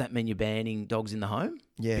does that mean you're banning dogs in the home?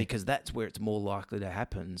 Yeah. Because that's where it's more likely to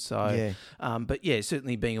happen. So, but yeah,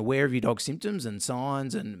 certainly being aware of your dog's symptoms and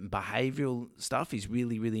signs and behavioural stuff is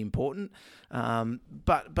really, really important.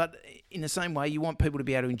 But in the same way, you want people to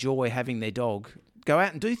be able to enjoy having their dog go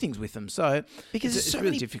out and do things with them. So because it's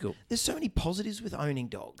really difficult. There's so many positives with owning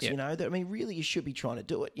dogs, Yeah. you know, that, I mean, really you should be trying to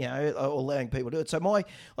do it, you know, or letting people do it. So my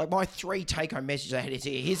 3 take-home messages I had is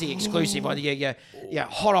here's the exclusive one,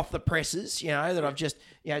 hot off the presses, you know, that I've just,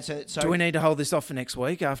 you know, so Do we need to hold this off for next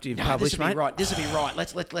week after you've published, mate? This will be right.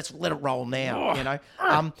 Let's let it roll now, you know.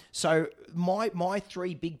 So my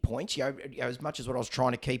 3 big points, you know, as much as what I was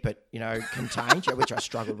trying to keep it, you know, contained, you know, which I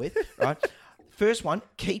struggled with, right? First one,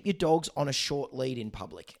 keep your dogs on a short lead in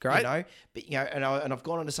public. Great. You know, but, you know, and I've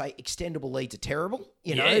gone on to say extendable leads are terrible,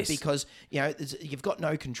 you know, Yes. because, you know, you've got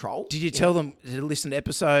no control. Did you tell them to listen to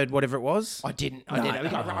episode whatever it was? I didn't. I No.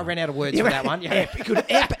 didn't. I ran out of words for that one. Yeah. Good.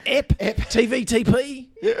 Ep. TVTP.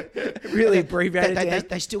 Really abbreviated down.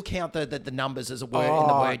 They still count the numbers as a word in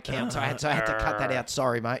the word count, so I had to cut that out.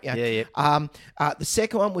 Sorry, mate. Yeah. The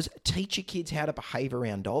second one was teach your kids how to behave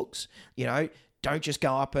around dogs. You know, don't just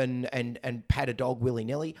go up and pat a dog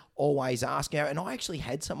willy-nilly. Always ask. And I actually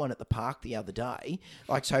had someone at the park the other day.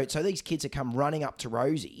 Like, so these kids have come running up to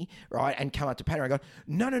Rosie, right, and come up to pat her and go,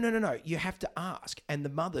 no. You have to ask. And the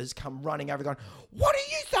mothers come running over going, what are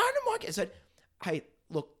you saying to my kid? I said, hey,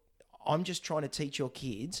 look, I'm just trying to teach your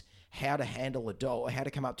kids how to handle a dog, or how to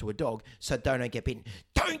come up to a dog so they don't get bitten.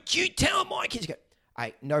 Don't you tell my kids. Go,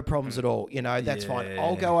 hey, no problems at all. You know, that's fine.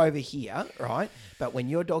 I'll go over here, right? But when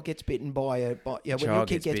your dog gets bitten when your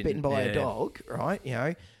kid gets bitten by a dog, right? You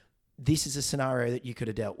know, this is a scenario that you could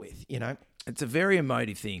have dealt with. You know, It's a very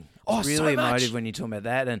emotive thing. Oh, It's really so much. emotive when you're talking about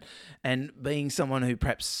that, and being someone who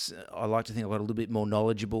perhaps I like to think I've got a little bit more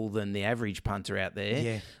knowledgeable than the average punter out there.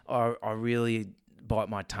 Yeah. I really bite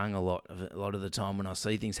my tongue a lot of the time when I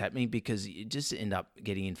see things happening, because you just end up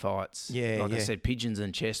getting in fights. I said, pigeons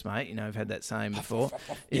and chess, mate. You know, I've had that saying before.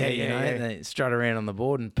 They strut around on the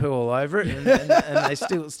board and poo all over it, and they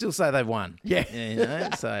still say they've won. Yeah. You know,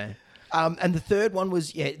 so. And the third one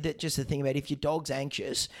was, just the thing about if your dog's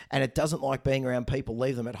anxious and it doesn't like being around people,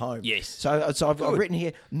 leave them at home. Yes. So I've written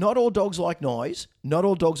here, not all dogs like noise, not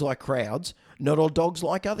all dogs like crowds, not all dogs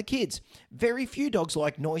like other kids. Very few dogs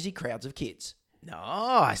like noisy crowds of kids.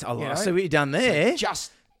 Nice. I know? see what you've done there. So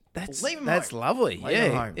just leave them That's home. lovely. Leave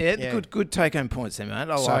them home. Yeah. Good take home points there, mate.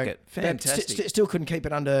 I like it. Fantastic. Still couldn't keep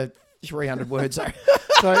it under 300 words. So,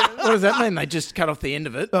 So what does that mean? They just cut off the end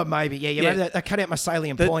of it? maybe, maybe they cut out my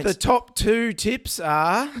salient points. The top 2 tips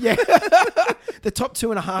are... The top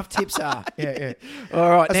 2.5 tips are.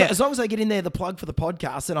 All right. As long as they get in there the plug for the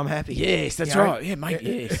podcast, then I'm happy. Yes, that's You know? right. Yeah, mate.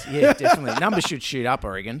 Yes. Yeah, definitely. Numbers should shoot up, I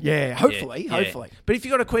reckon. Yeah, hopefully. But if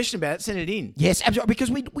you've got a question about it, send it in. Yes, absolutely.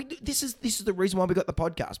 Because we this is the reason why we got the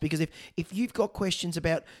podcast. Because if you've got questions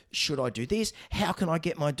about, should I do this? How can I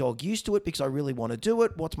get my dog used to it? Because I really want to do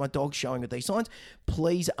it. What's my dog showing with these signs?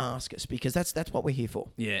 Please ask us, because that's what we're here for.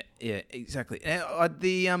 Yeah, exactly.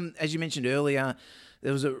 As you mentioned earlier,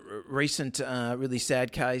 there was a recent really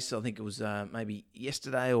sad case. I think it was maybe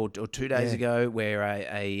yesterday or 2 days ago, where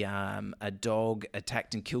a dog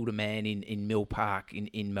attacked and killed a man in Mill Park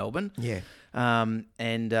in Melbourne. Yeah.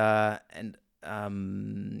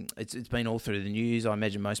 It's been all through the news. I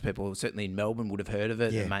imagine most people, certainly in Melbourne, would have heard of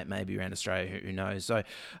it. Yeah. And maybe around Australia, who knows? So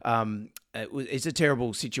it's a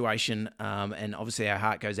terrible situation, and obviously our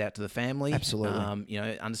heart goes out to the family. Absolutely. You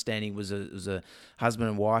know, understanding was a husband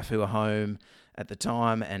and wife who were home at the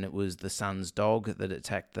time, and it was the son's dog that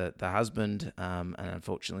attacked the husband, and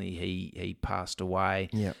unfortunately he passed away.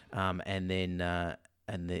 Yeah. And then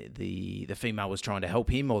and the female was trying to help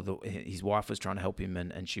him, or his wife was trying to help him,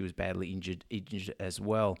 and she was badly injured as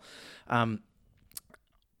well.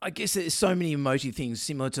 I guess there's so many emotive things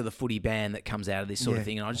similar to the footy ban that comes out of this sort of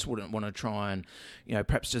thing, and I just wouldn't want to try and, you know,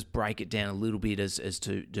 perhaps just break it down a little bit as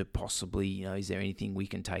to possibly, you know, is there anything we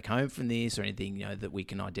can take home from this, or anything, you know, that we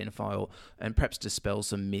can identify, and perhaps dispel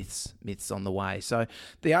some myths on the way. So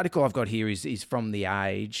the article I've got here is from The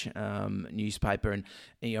Age newspaper, and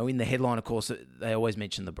you know, in the headline, of course, they always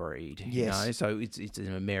mention the breed. Yes. You know? So it's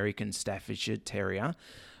an American Staffordshire Terrier,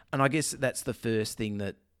 and I guess that's the first thing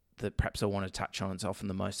that that perhaps I want to touch on. It's often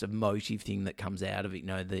the most emotive thing that comes out of it. You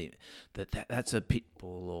know, that's a pit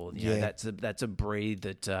bull, or you know, that's a breed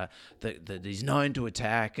that is known to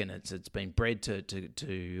attack, and it's been bred to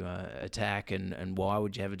attack, and why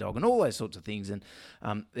would you have a dog, and all those sorts of things. And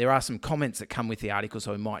there are some comments that come with the article,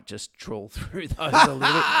 so we might just trawl through those a little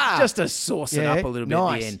bit, just to sauce it up a little bit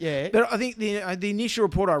at the end. Yeah. But I think the initial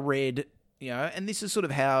report I read, you know, and this is sort of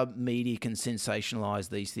how media can sensationalise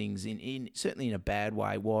these things in certainly in a bad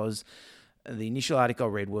way, was the initial article I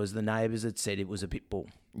read was the neighbours had said it was a pit bull.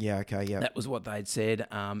 Yeah, okay, yeah. That was what they'd said.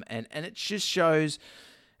 And it just shows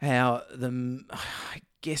how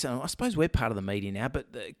I suppose we're part of the media now, but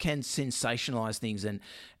can sensationalise things, and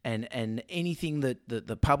anything that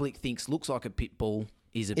the public thinks looks like a pit bull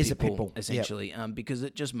is a pit bull, essentially, because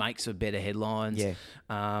it just makes for better headlines,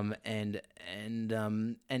 and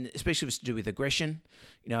especially if it's to do with aggression.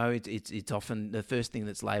 You know, it's often the first thing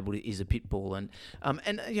that's labelled is a pit bull, and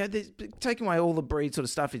you know, taking away all the breed sort of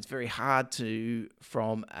stuff, it's very hard to,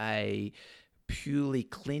 from a purely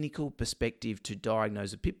clinical perspective, to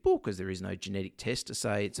diagnose a pit bull, because there is no genetic test to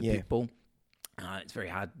say it's a pit bull. It's very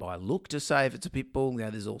hard by look to say if it's a pit bull. You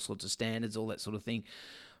know, there's all sorts of standards, all that sort of thing.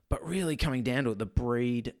 But really, coming down to it, the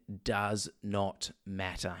breed does not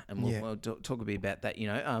matter, and we'll talk a bit about that. You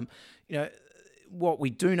know, what we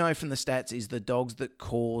do know from the stats is the dogs that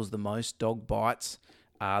cause the most dog bites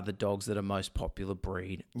are the dogs that are most popular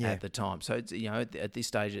breed at the time. So it's, you know, at this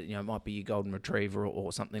stage, you know, it might be your golden retriever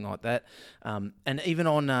or something like that. And even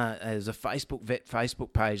on there's a vet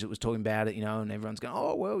Facebook page that was talking about it, you know, and everyone's going,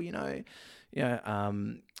 oh well, you know,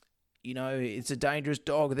 it's a dangerous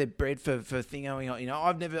dog. They're bred for thingoing. You know,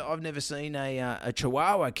 I've never seen a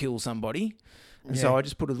Chihuahua kill somebody. And so I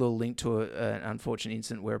just put a little link to an unfortunate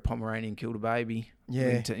incident where a Pomeranian killed a baby.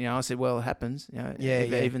 Yeah. You know, I said, well, it happens. You know,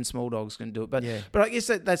 even small dogs can do it. But I guess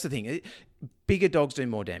that's the thing. Bigger dogs do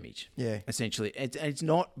more damage. Yeah. Essentially, it's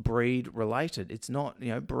not breed related. It's not, you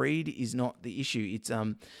know, breed is not the issue. It's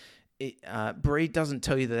breed doesn't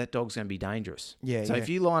tell you that dog's going to be dangerous. So if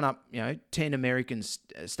you line up, you know, 10 American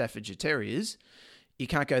Staffordshire Terriers, you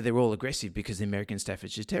can't go, they're all aggressive, because the American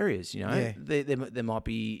Staffordshire Terriers, you know, there might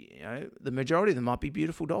be, you know, the majority of them might be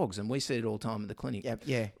beautiful dogs, and we see it all the time at the clinic.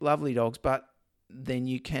 Lovely dogs, but then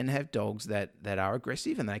you can have dogs that are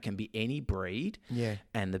aggressive, and they can be any breed.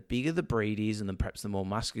 And the bigger the breed is, and perhaps the more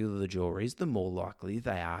muscular the jaw is, the more likely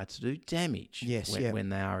they are to do damage when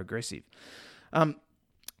they are aggressive.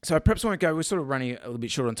 So perhaps I won't go, we're sort of running a little bit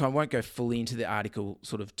short on time, won't go fully into the article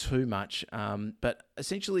sort of too much, but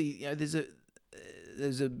essentially, you know, there's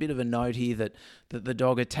a bit of a note here that the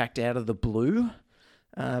dog attacked out of the blue,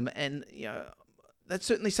 and, you know, that's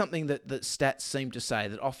certainly something that stats seem to say,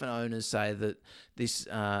 that often owners say that this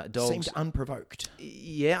dog seemed unprovoked.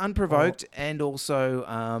 Yeah, unprovoked, and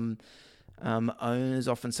also owners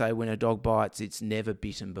often say when a dog bites, it's never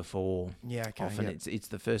bitten before. Yeah, okay. Often it's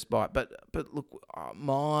the first bite. But look,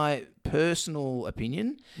 my personal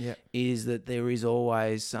opinion is that there is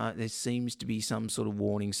always there seems to be some sort of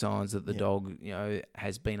warning signs that the dog, you know,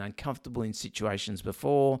 has been uncomfortable in situations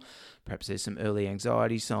before. Perhaps there's some early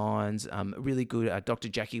anxiety signs. Really good, Dr.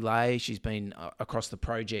 Jackie Lay. She's been across the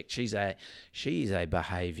project. She's a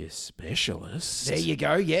behaviour specialist. There you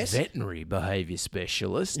go. Yes, veterinary behaviour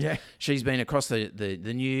specialist. Yeah, she's been across the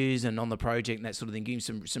news and on the project and that sort of thing, giving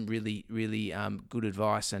some really good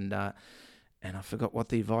advice. And I forgot what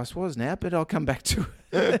the advice was now, but I'll come back to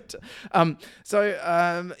it.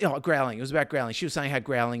 Growling. It was about growling. She was saying how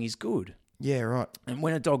growling is good. Yeah, right. And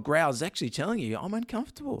when a dog growls, it's actually telling you, I'm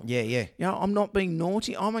uncomfortable. Yeah. You know, I'm not being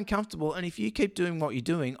naughty. I'm uncomfortable. And if you keep doing what you're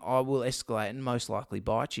doing, I will escalate and most likely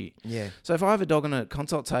bite you. Yeah. So if I have a dog on a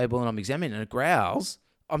consult table and I'm examining and it growls,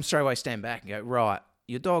 I'm straight away stand back and go, right,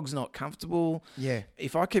 your dog's not comfortable. Yeah.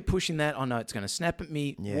 If I keep pushing that, I know it's going to snap at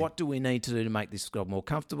me. Yeah. What do we need to do to make this dog more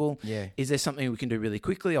comfortable? Yeah. Is there something we can do really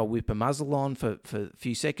quickly? I'll whip a muzzle on for a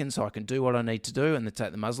few seconds so I can do what I need to do and then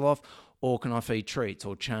take the muzzle off. Or can I feed treats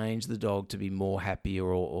or change the dog to be more happier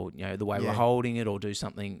or you know, the way we're holding it, or do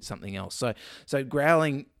something else? So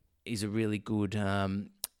growling is a really good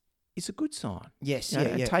it's a good sign. Yes, you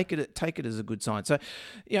know, take it as a good sign. So,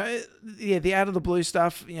 you know, the out of the blue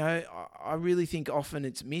stuff, you know, I really think often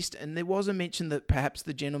it's missed. And there was a mention that perhaps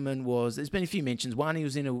the gentleman there's been a few mentions. One, he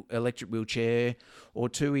was in an electric wheelchair, or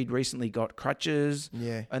two, he'd recently got crutches.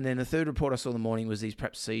 Yeah. And then the third report I saw in the morning was he's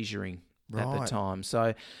perhaps seizuring at the time.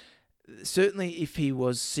 So certainly if he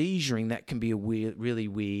was seizuring, that can be a really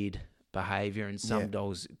weird behaviour, and some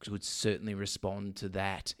dogs would certainly respond to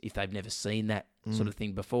that if they've never seen that sort of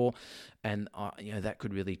thing before, and that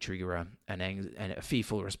could really trigger a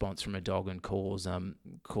fearful response from a dog and cause an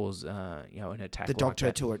attack. The dog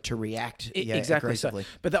to react exactly. aggressively.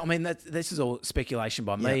 This is all speculation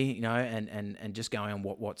by me, and just going on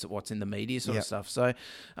what's in the media sort of stuff. So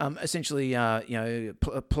essentially,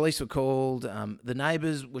 police were called. The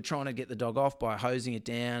neighbours were trying to get the dog off by hosing it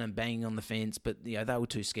down and banging on the fence, but they were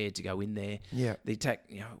too scared to go in there. Yeah. The attack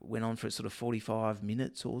went on for sort of 45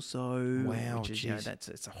 minutes or so. Wow, which is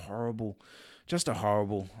it's a horrible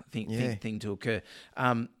thing to occur.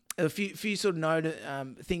 A few sort of noted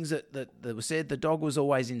things that were said. The dog was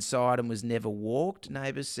always inside and was never walked,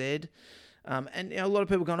 neighbours said. And a lot of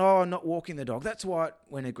people going, I'm not walking the dog. That's why it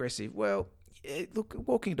went aggressive. Well, look,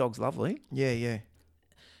 walking a dog's lovely. Yeah.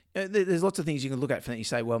 There's lots of things you can look at for that. You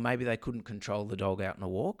say, well, maybe they couldn't control the dog out on a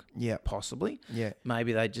walk. Yeah. Possibly. Yeah.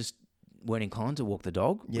 Maybe they just weren't inclined to walk the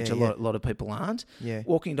dog, which a lot of people aren't. Yeah.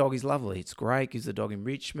 Walking dog is lovely. It's great. Gives the dog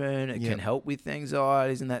enrichment. It can help with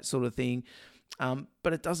anxieties and that sort of thing.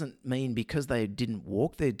 But it doesn't mean because they didn't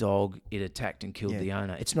walk their dog, it attacked and killed the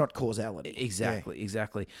owner. It's not causality.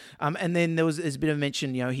 Exactly. And then there's a bit of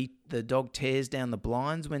mention, the dog tears down the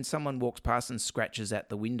blinds when someone walks past and scratches at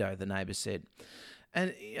the window, the neighbour said.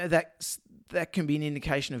 And that can be an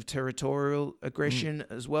indication of territorial aggression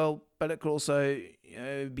as well, but it could also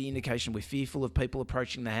be indication we're fearful of people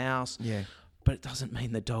approaching the house. Yeah. But it doesn't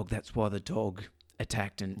mean the dog. That's why the dog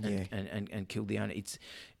attacked and killed the owner. It's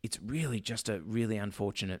really just a really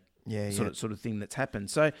unfortunate sort of thing that's happened.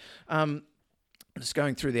 So just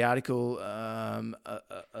going through the article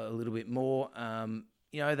a little bit more,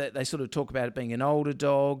 they sort of talk about it being an older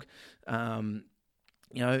dog.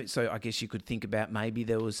 So I guess you could think about maybe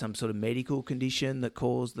there was some sort of medical condition that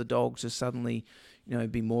caused the dog to suddenly,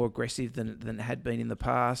 be more aggressive than it had been in the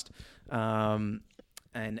past. And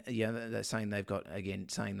they're saying they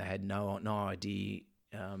had no idea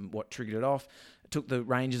what triggered it off. It took the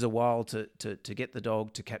rangers a while to get the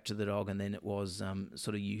dog, to capture the dog, and then it was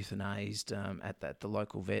sort of euthanized at the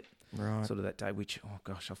local vet. Right. Sort of that day, which, oh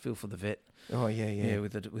gosh, I feel for the vet. Oh yeah.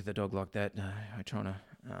 With a dog like that, I'm trying to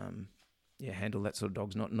handle that sort of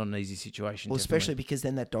dog's not an easy situation. Well, definitely. Especially because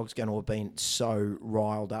then that dog's going to have been so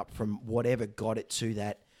riled up from whatever got it to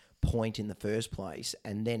that point in the first place,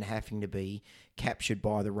 and then having to be captured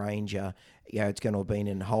by the ranger. It's going to have been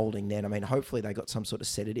in holding then. I mean, hopefully they got some sort of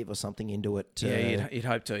sedative or something into it. You'd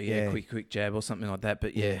hope to. Quick jab or something like that.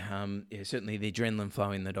 But certainly the adrenaline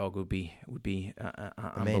flow in the dog would be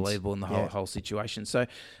unbelievable in the whole situation. So,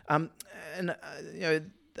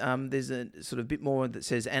 there's a sort of bit more that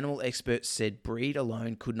says animal experts said breed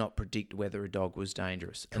alone could not predict whether a dog was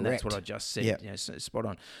dangerous. Correct. And that's what I just said. Yep. So spot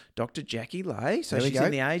on. Dr. Jackie Lay, so there she's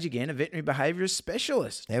in the Age again, a veterinary behaviourist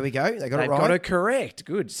specialist. There we go. They've got it correct.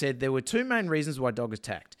 Good. Said there were two main reasons why dog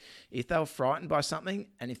attacked. If they were frightened by something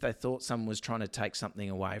and if they thought someone was trying to take something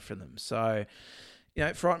away from them. So,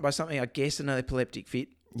 frightened by something, I guess an epileptic fit.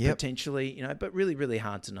 Yep. Potentially, but really, really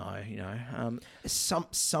hard to know,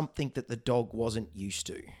 something that the dog wasn't used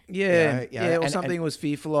to. Or something was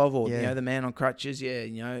fearful of, or, the man on crutches,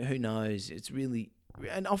 who knows? It's really,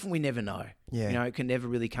 and often we never know. It can never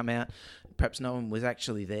really come out. Perhaps no one was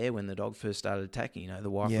actually there when the dog first started attacking. The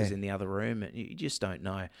wife was in the other room, and you just don't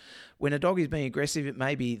know. When a dog is being aggressive, it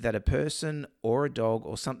may be that a person or a dog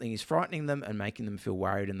or something is frightening them and making them feel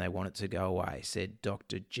worried and they want it to go away, said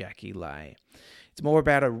Dr. Jackie Lay. It's more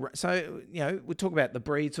about we talk about the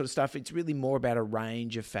breed sort of stuff. It's really more about a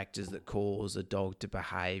range of factors that cause a dog to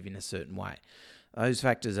behave in a certain way. Those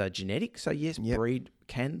factors are genetic. So yes, breed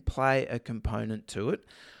can play a component to it,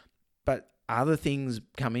 but other things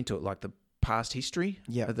come into it, like the past history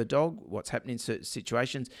of the dog, what's happening in certain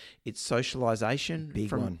situations, its socialization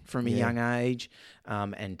from a young age,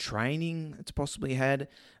 and training it's possibly had.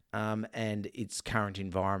 And its current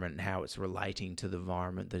environment and how it's relating to the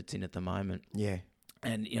environment that it's in at the moment. Yeah.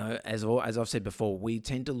 And, as I've said before, we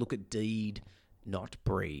tend to look at deed, not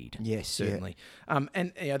breed. Yes, certainly.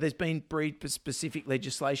 And there's been breed-specific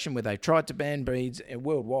legislation where they've tried to ban breeds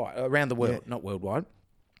worldwide, around the world, not worldwide,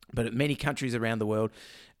 but in many countries around the world.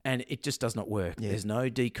 And it just does not work. Yeah. There's no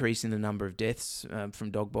decrease in the number of deaths from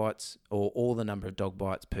dog bites or the number of dog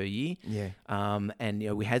bites per year. Yeah.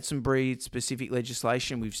 And we had some breed-specific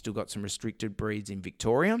legislation. We've still got some restricted breeds in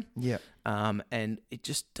Victoria. Yeah. And it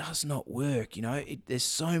just does not work. There's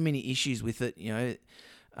so many issues with it.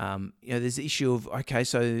 There's the issue of, okay,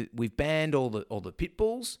 so we've banned all the pit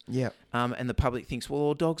bulls. Yeah. And the public thinks, well,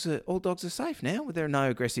 all dogs are safe now. There are no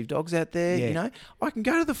aggressive dogs out there. Yeah. I can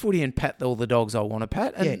go to the footy and pat all the dogs I want to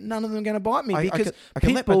pat, and none of them are going to bite me because I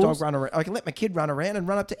can let my dog run around. I can let my kid run around and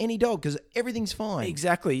run up to any dog because everything's fine.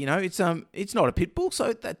 Exactly. It's not a pit bull,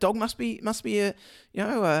 so that dog must be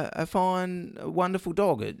a fine, wonderful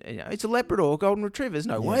dog. It's a Labrador, Golden Retriever. There's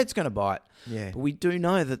no way it's going to bite. Yeah. But we do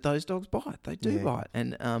know that those dogs bite. They do bite.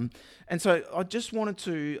 And so I just wanted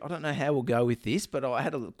to, I don't know how we'll go with this, but I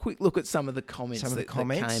had a quick look at some of the comments that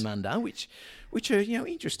came under, which are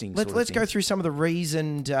interesting. Let's go through some of the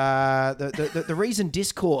reasoned the reasoned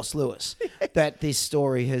discourse, Lewis, that this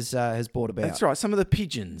story has brought about. That's right. Some of the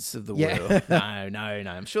pigeons of the world. No.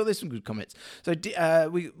 I'm sure there's some good comments. So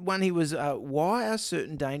why are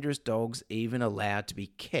certain dangerous dogs even allowed to be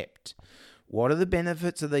kept? What are the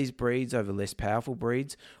benefits of these breeds over less powerful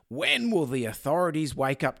breeds? When will the authorities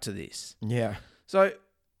wake up to this? Yeah. So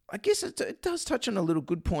I guess it does touch on a little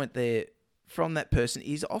good point there from that person,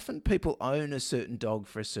 is often people own a certain dog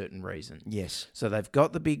for a certain reason. Yes. So they've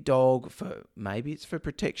got the big dog maybe it's for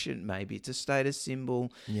protection, maybe it's a status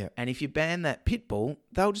symbol. Yeah. And if you ban that pit bull,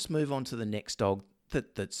 they'll just move on to the next dog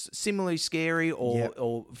that's similarly scary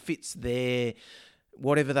or fits their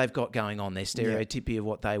whatever they've got going on, their stereotypy of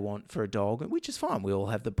what they want for a dog, which is fine. We all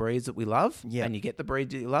have the breeds that we love, and you get the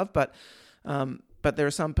breeds that you love, but there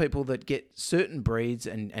are some people that get certain breeds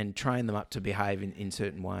and train them up to behave in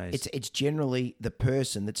certain ways. It's generally the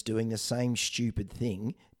person that's doing the same stupid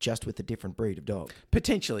thing, just with a different breed of dog.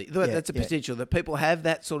 Potentially. That's a potential, that people have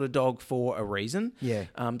that sort of dog for a reason. Yeah.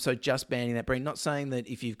 So just banning that breed. Not saying that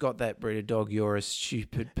if you've got that breed of dog, you're a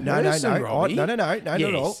stupid person. No, Robbie. not at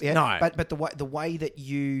all. Yeah. No. But the way that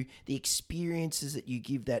the experiences that you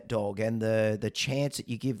give that dog and the chance that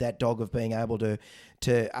you give that dog of being able to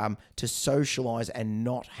socialise and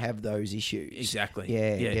not have those issues. Exactly.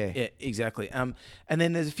 Yeah, exactly. And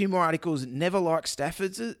then there's a few more articles. Never like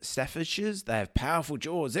Staffordshires. They have powerful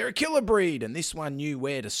jaws. They're a killer breed, and this one knew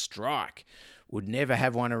where to strike. Would never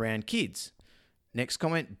have one around kids. Next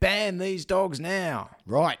comment, ban these dogs now.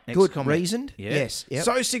 Right. Next Good. comment. Reasoned? Yeah. Yes. Yep.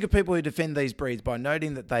 So sick of people who defend these breeds by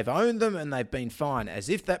noting that they've owned them and they've been fine, as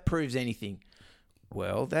if that proves anything.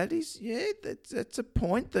 Well, that is, that's a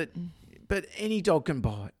point but any dog can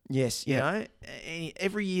bite. Yes, yeah.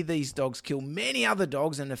 Every year these dogs kill many other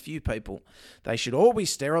dogs and a few people. They should all be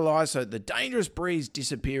sterilised so the dangerous breeds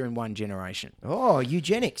disappear in one generation. Oh,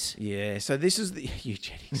 eugenics. Yeah, so this is the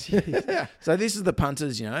eugenics. So this is the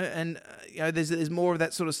punters, and there's more of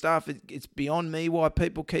that sort of stuff. It's beyond me why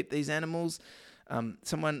people keep these animals.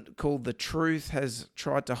 Someone called The Truth has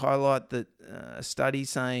tried to highlight that a study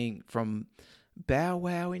saying from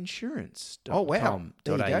bowwowinsurance.com.au. Oh, wow.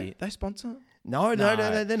 There you go. They sponsor? No,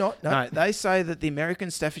 they're not. No, they say that the American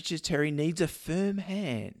Staffordshire Terrier needs a firm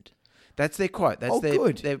hand. That's their quote. That's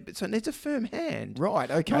good. So it needs a firm hand. Right,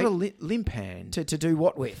 okay. Not a limp hand. To do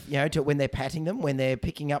what with? When they're patting them, when they're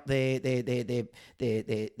picking up their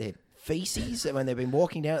feces, when they've been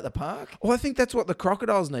walking down at the park? Well, I think that's what the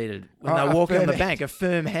crocodiles needed when they were walking on the bank, a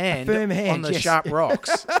firm hand on the sharp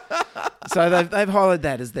rocks. So they've highlighted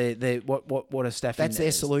that as their what a Staffy. That's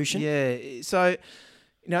their solution. Yeah. So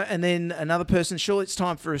and then another person. Surely it's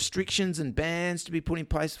time for restrictions and bans to be put in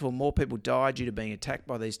place before more people die due to being attacked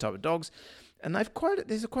by these type of dogs. And they've quoted.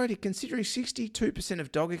 There's a quote here: considering 62%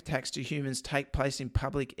 of dog attacks to humans take place in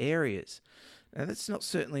public areas. Now that's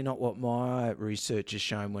certainly not what my research has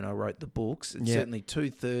shown when I wrote the books. And certainly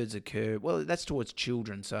 2/3 occur. Well, that's towards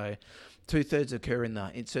children. So 2/3 occur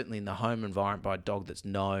certainly in the home environment by a dog that's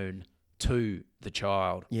known to the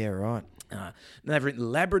child. Yeah, right. They've written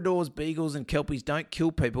Labradors, Beagles and Kelpies don't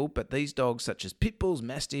kill people, but these dogs, such as Pit Bulls,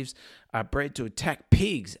 Mastiffs, are bred to attack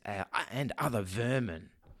pigs and other vermin.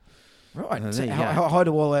 Right. So hi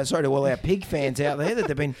to all our pig fans out there that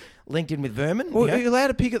they've been linked in with vermin. Well, are you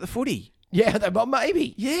allowed a pig at the footy? Yeah,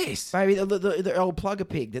 maybe. Yes. Maybe the old plugger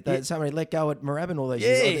pig that somebody let go at Moorabbin all those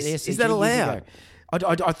years. Yes. Is that allowed?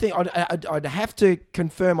 I think I'd have to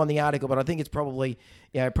confirm on the article, but I think it's probably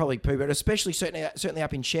poo, but especially certainly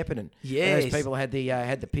up in Shepparton. Yes, those people had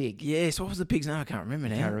the pig. Yes, what was the pig's name? I can't remember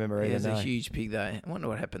now. Can't remember either. There's a huge pig though. I wonder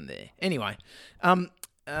what happened there. Anyway,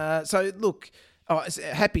 so look,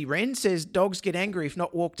 Happy Wren says dogs get angry if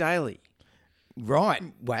not walked daily. Right.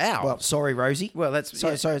 Wow. Well, sorry, Rosie. Well, that's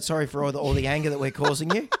so sorry for all the anger that we're causing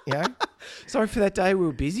you. Sorry for that day we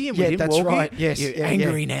were busy and we didn't walk. Yeah, that's right. Yes. You're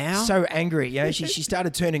angry now. So angry. She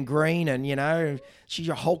started turning green and she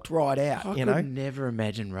hulked right out. I could never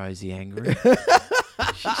imagine Rosie angry.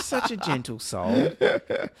 She's such a gentle soul.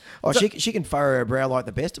 Oh, she can furrow her brow like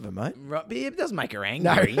the best of them, mate. Right, but it doesn't make her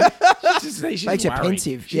angry. She's Makes her worried.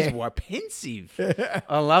 pensive, She's yeah. pensive.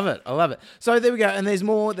 I love it. So there we go. And there's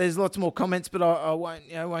more. There's lots more comments, but I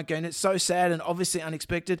won't go in. It's so sad and obviously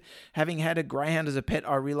unexpected. Having had a greyhound as a pet,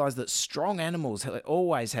 I realised that strong animals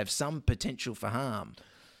always have some potential for harm.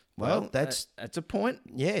 Well, that's a point.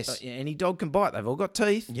 Yes. Any dog can bite. They've all got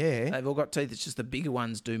teeth. Yeah. They've all got teeth. It's just the bigger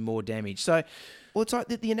ones do more damage. So, well, it's like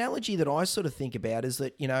the analogy that I sort of think about is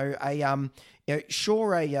that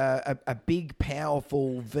a big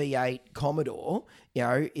powerful V8 Commodore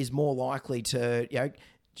is more likely to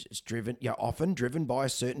often driven by a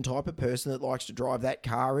certain type of person that likes to drive that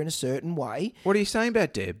car in a certain way. what are you saying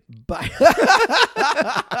about Deb? But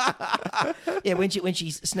yeah, when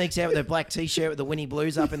she sneaks out with her black t-shirt with the Winnie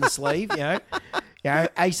Blues up in the sleeve,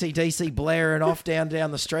 AC/DC blaring off down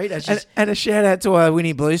the street. And a shout out to our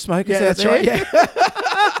Winnie Blue smokers out that's there. right. Yeah.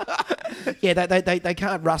 Yeah, they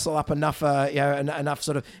can't rustle up enough enough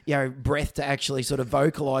sort of breath to actually sort of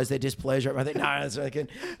vocalise their displeasure. I think no, that's okay.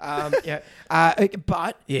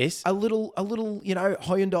 But Yes. a little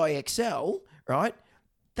Hyundai Excel, right?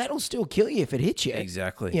 That'll still kill you if it hits you.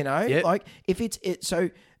 Exactly. Yep. Like if it's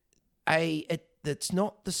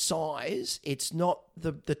not the size, it's not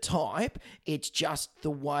the type, it's just the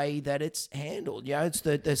way that it's handled. It's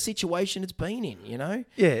the situation it's been in,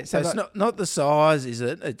 Yeah, so it's not the size, is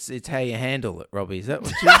it? It's how you handle it, Robbie. Is that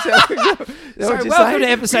what you're So welcome to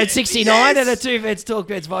episode 69 of the Two Vets Talk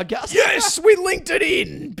Pets podcast. Yes, we linked it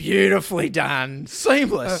in. Beautifully done.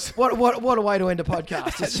 Seamless. What a way to end a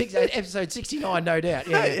podcast. It's episode 69, no doubt.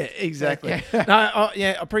 Yeah, exactly.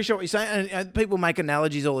 I appreciate what you're saying. And people make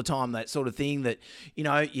analogies all the time, that sort of thing, that,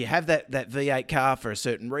 you have that V8 car for a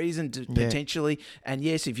certain reason, potentially. And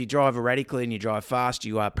yes, if you drive erratically and you drive fast,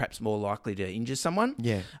 you are perhaps more likely to injure someone.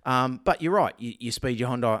 Yeah. But you're right. You speed your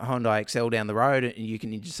Hyundai Excel down the road and you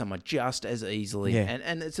can injure someone just as easily. Yeah.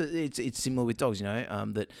 And it's similar with dogs,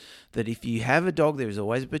 that if you have a dog, there is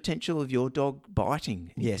always a potential of your dog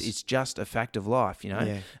biting. Yes. It's just a fact of life,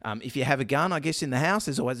 Yeah. If you have a gun, I guess in the house,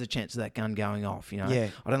 there's always a chance of that gun going off, Yeah.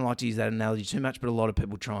 I don't like to use that analogy too much, but a lot of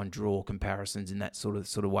people try and draw comparisons in that sort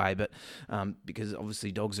of way. But because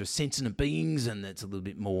obviously dogs are sentient beings and it's a little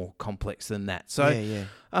bit more complex than that. So,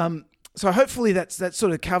 so hopefully that's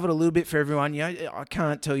sort of covered a little bit for everyone. I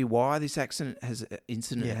can't tell you why this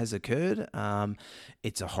incident has occurred.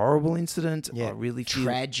 It's a horrible incident. Yeah. I really feel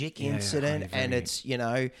tragic incident, and it's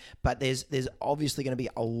but there's obviously going to be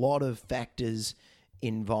a lot of factors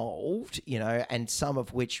involved, and some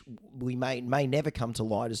of which we may never come to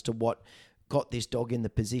light as to what got this dog in the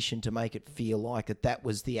position to make it feel like that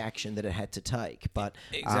was the action that it had to take. But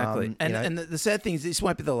exactly, and the sad thing is, this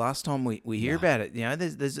won't be the last time we hear about it.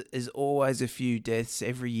 There's always a few deaths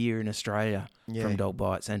every year in Australia from dog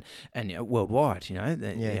bites, and worldwide.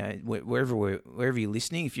 Wherever you're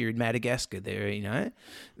listening, if you're in Madagascar, there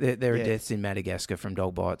are deaths in Madagascar from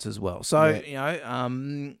dog bites as well. So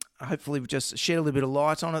hopefully we've just shed a little bit of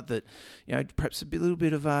light on it, that perhaps a little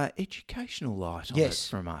bit of educational light on it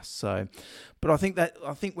from us. So, but I think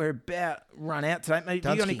we're about run out today. Mate, do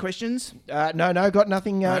you got any questions? No, got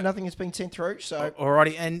nothing. Nothing has been sent through. So,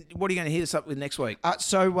 alrighty. And what are you going to hit us up with next week?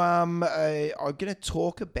 I'm going to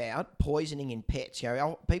talk about poisoning in pets.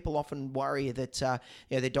 People often worry that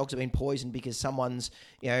their dogs have been poisoned because someone's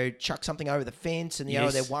chucked something over the fence, and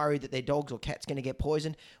they're worried that their dog's or cat's going to get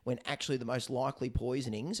poisoned. When actually the most likely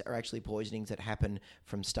poisonings are actually poisonings that happen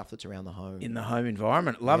from stuff that's around the home. In the home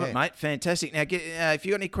environment. Love it, mate. Fantastic. Now, if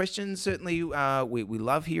you've got any questions, certainly we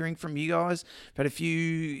love hearing from you guys. I've had a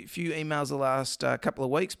few emails the last couple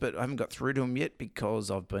of weeks, but I haven't got through to them yet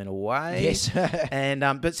because I've been away. Yes. And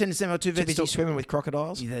but send us email to Too busy swimming with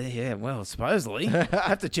crocodiles? Yeah, well, supposedly.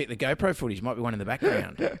 Have to check the GoPro footage. Might be one in the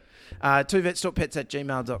background.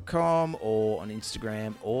 2vetstalkpets@gmail.com or on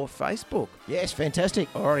Instagram or Facebook. Yes,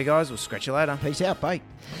 fantastic. Alrighty, guys. We'll scratch you later. Peace out. Bye.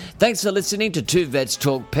 Thanks for listening to Two Vets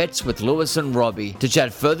Talk Pets with Lewis and Robbie. To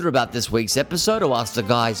chat further about this week's episode or ask the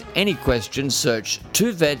guys any questions, search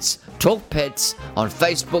Two Vets Talk Pets on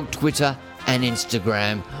Facebook, Twitter and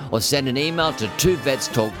Instagram, or send an email to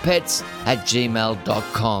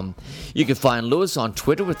twovetstalkpets@gmail.com. You can find Lewis on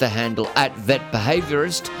Twitter with the handle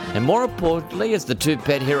 @VetBehaviorist, and more importantly, as the two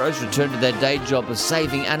pet heroes return to their day job of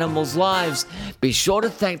saving animals' lives, be sure to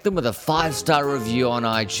thank them with a 5-star review on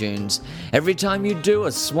iTunes. Every time you do,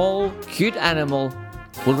 a small, cute animal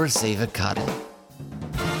will receive a cuddle.